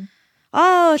 Yeah.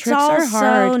 Oh, it's Trips all are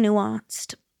hard. so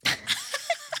nuanced.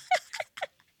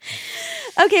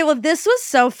 Okay, well, this was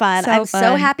so fun. So I'm so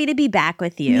fun. happy to be back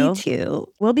with you. Me too.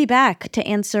 We'll be back to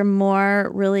answer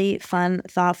more really fun,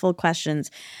 thoughtful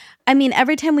questions. I mean,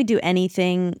 every time we do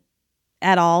anything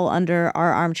at all under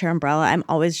our armchair umbrella, I'm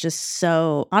always just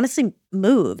so honestly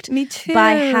moved Me too.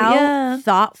 by how yeah.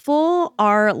 thoughtful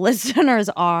our listeners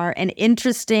are and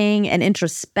interesting and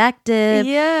introspective.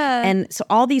 Yeah. And so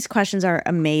all these questions are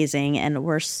amazing, and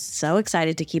we're so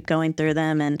excited to keep going through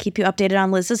them and keep you updated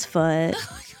on Liz's foot.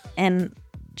 And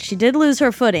She did lose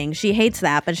her footing. She hates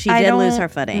that, but she did lose her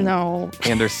footing. No.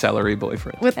 And her celery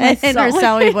boyfriend. With my And her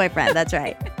celery boyfriend. That's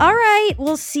right. All right.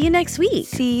 We'll see you next week.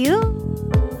 See you.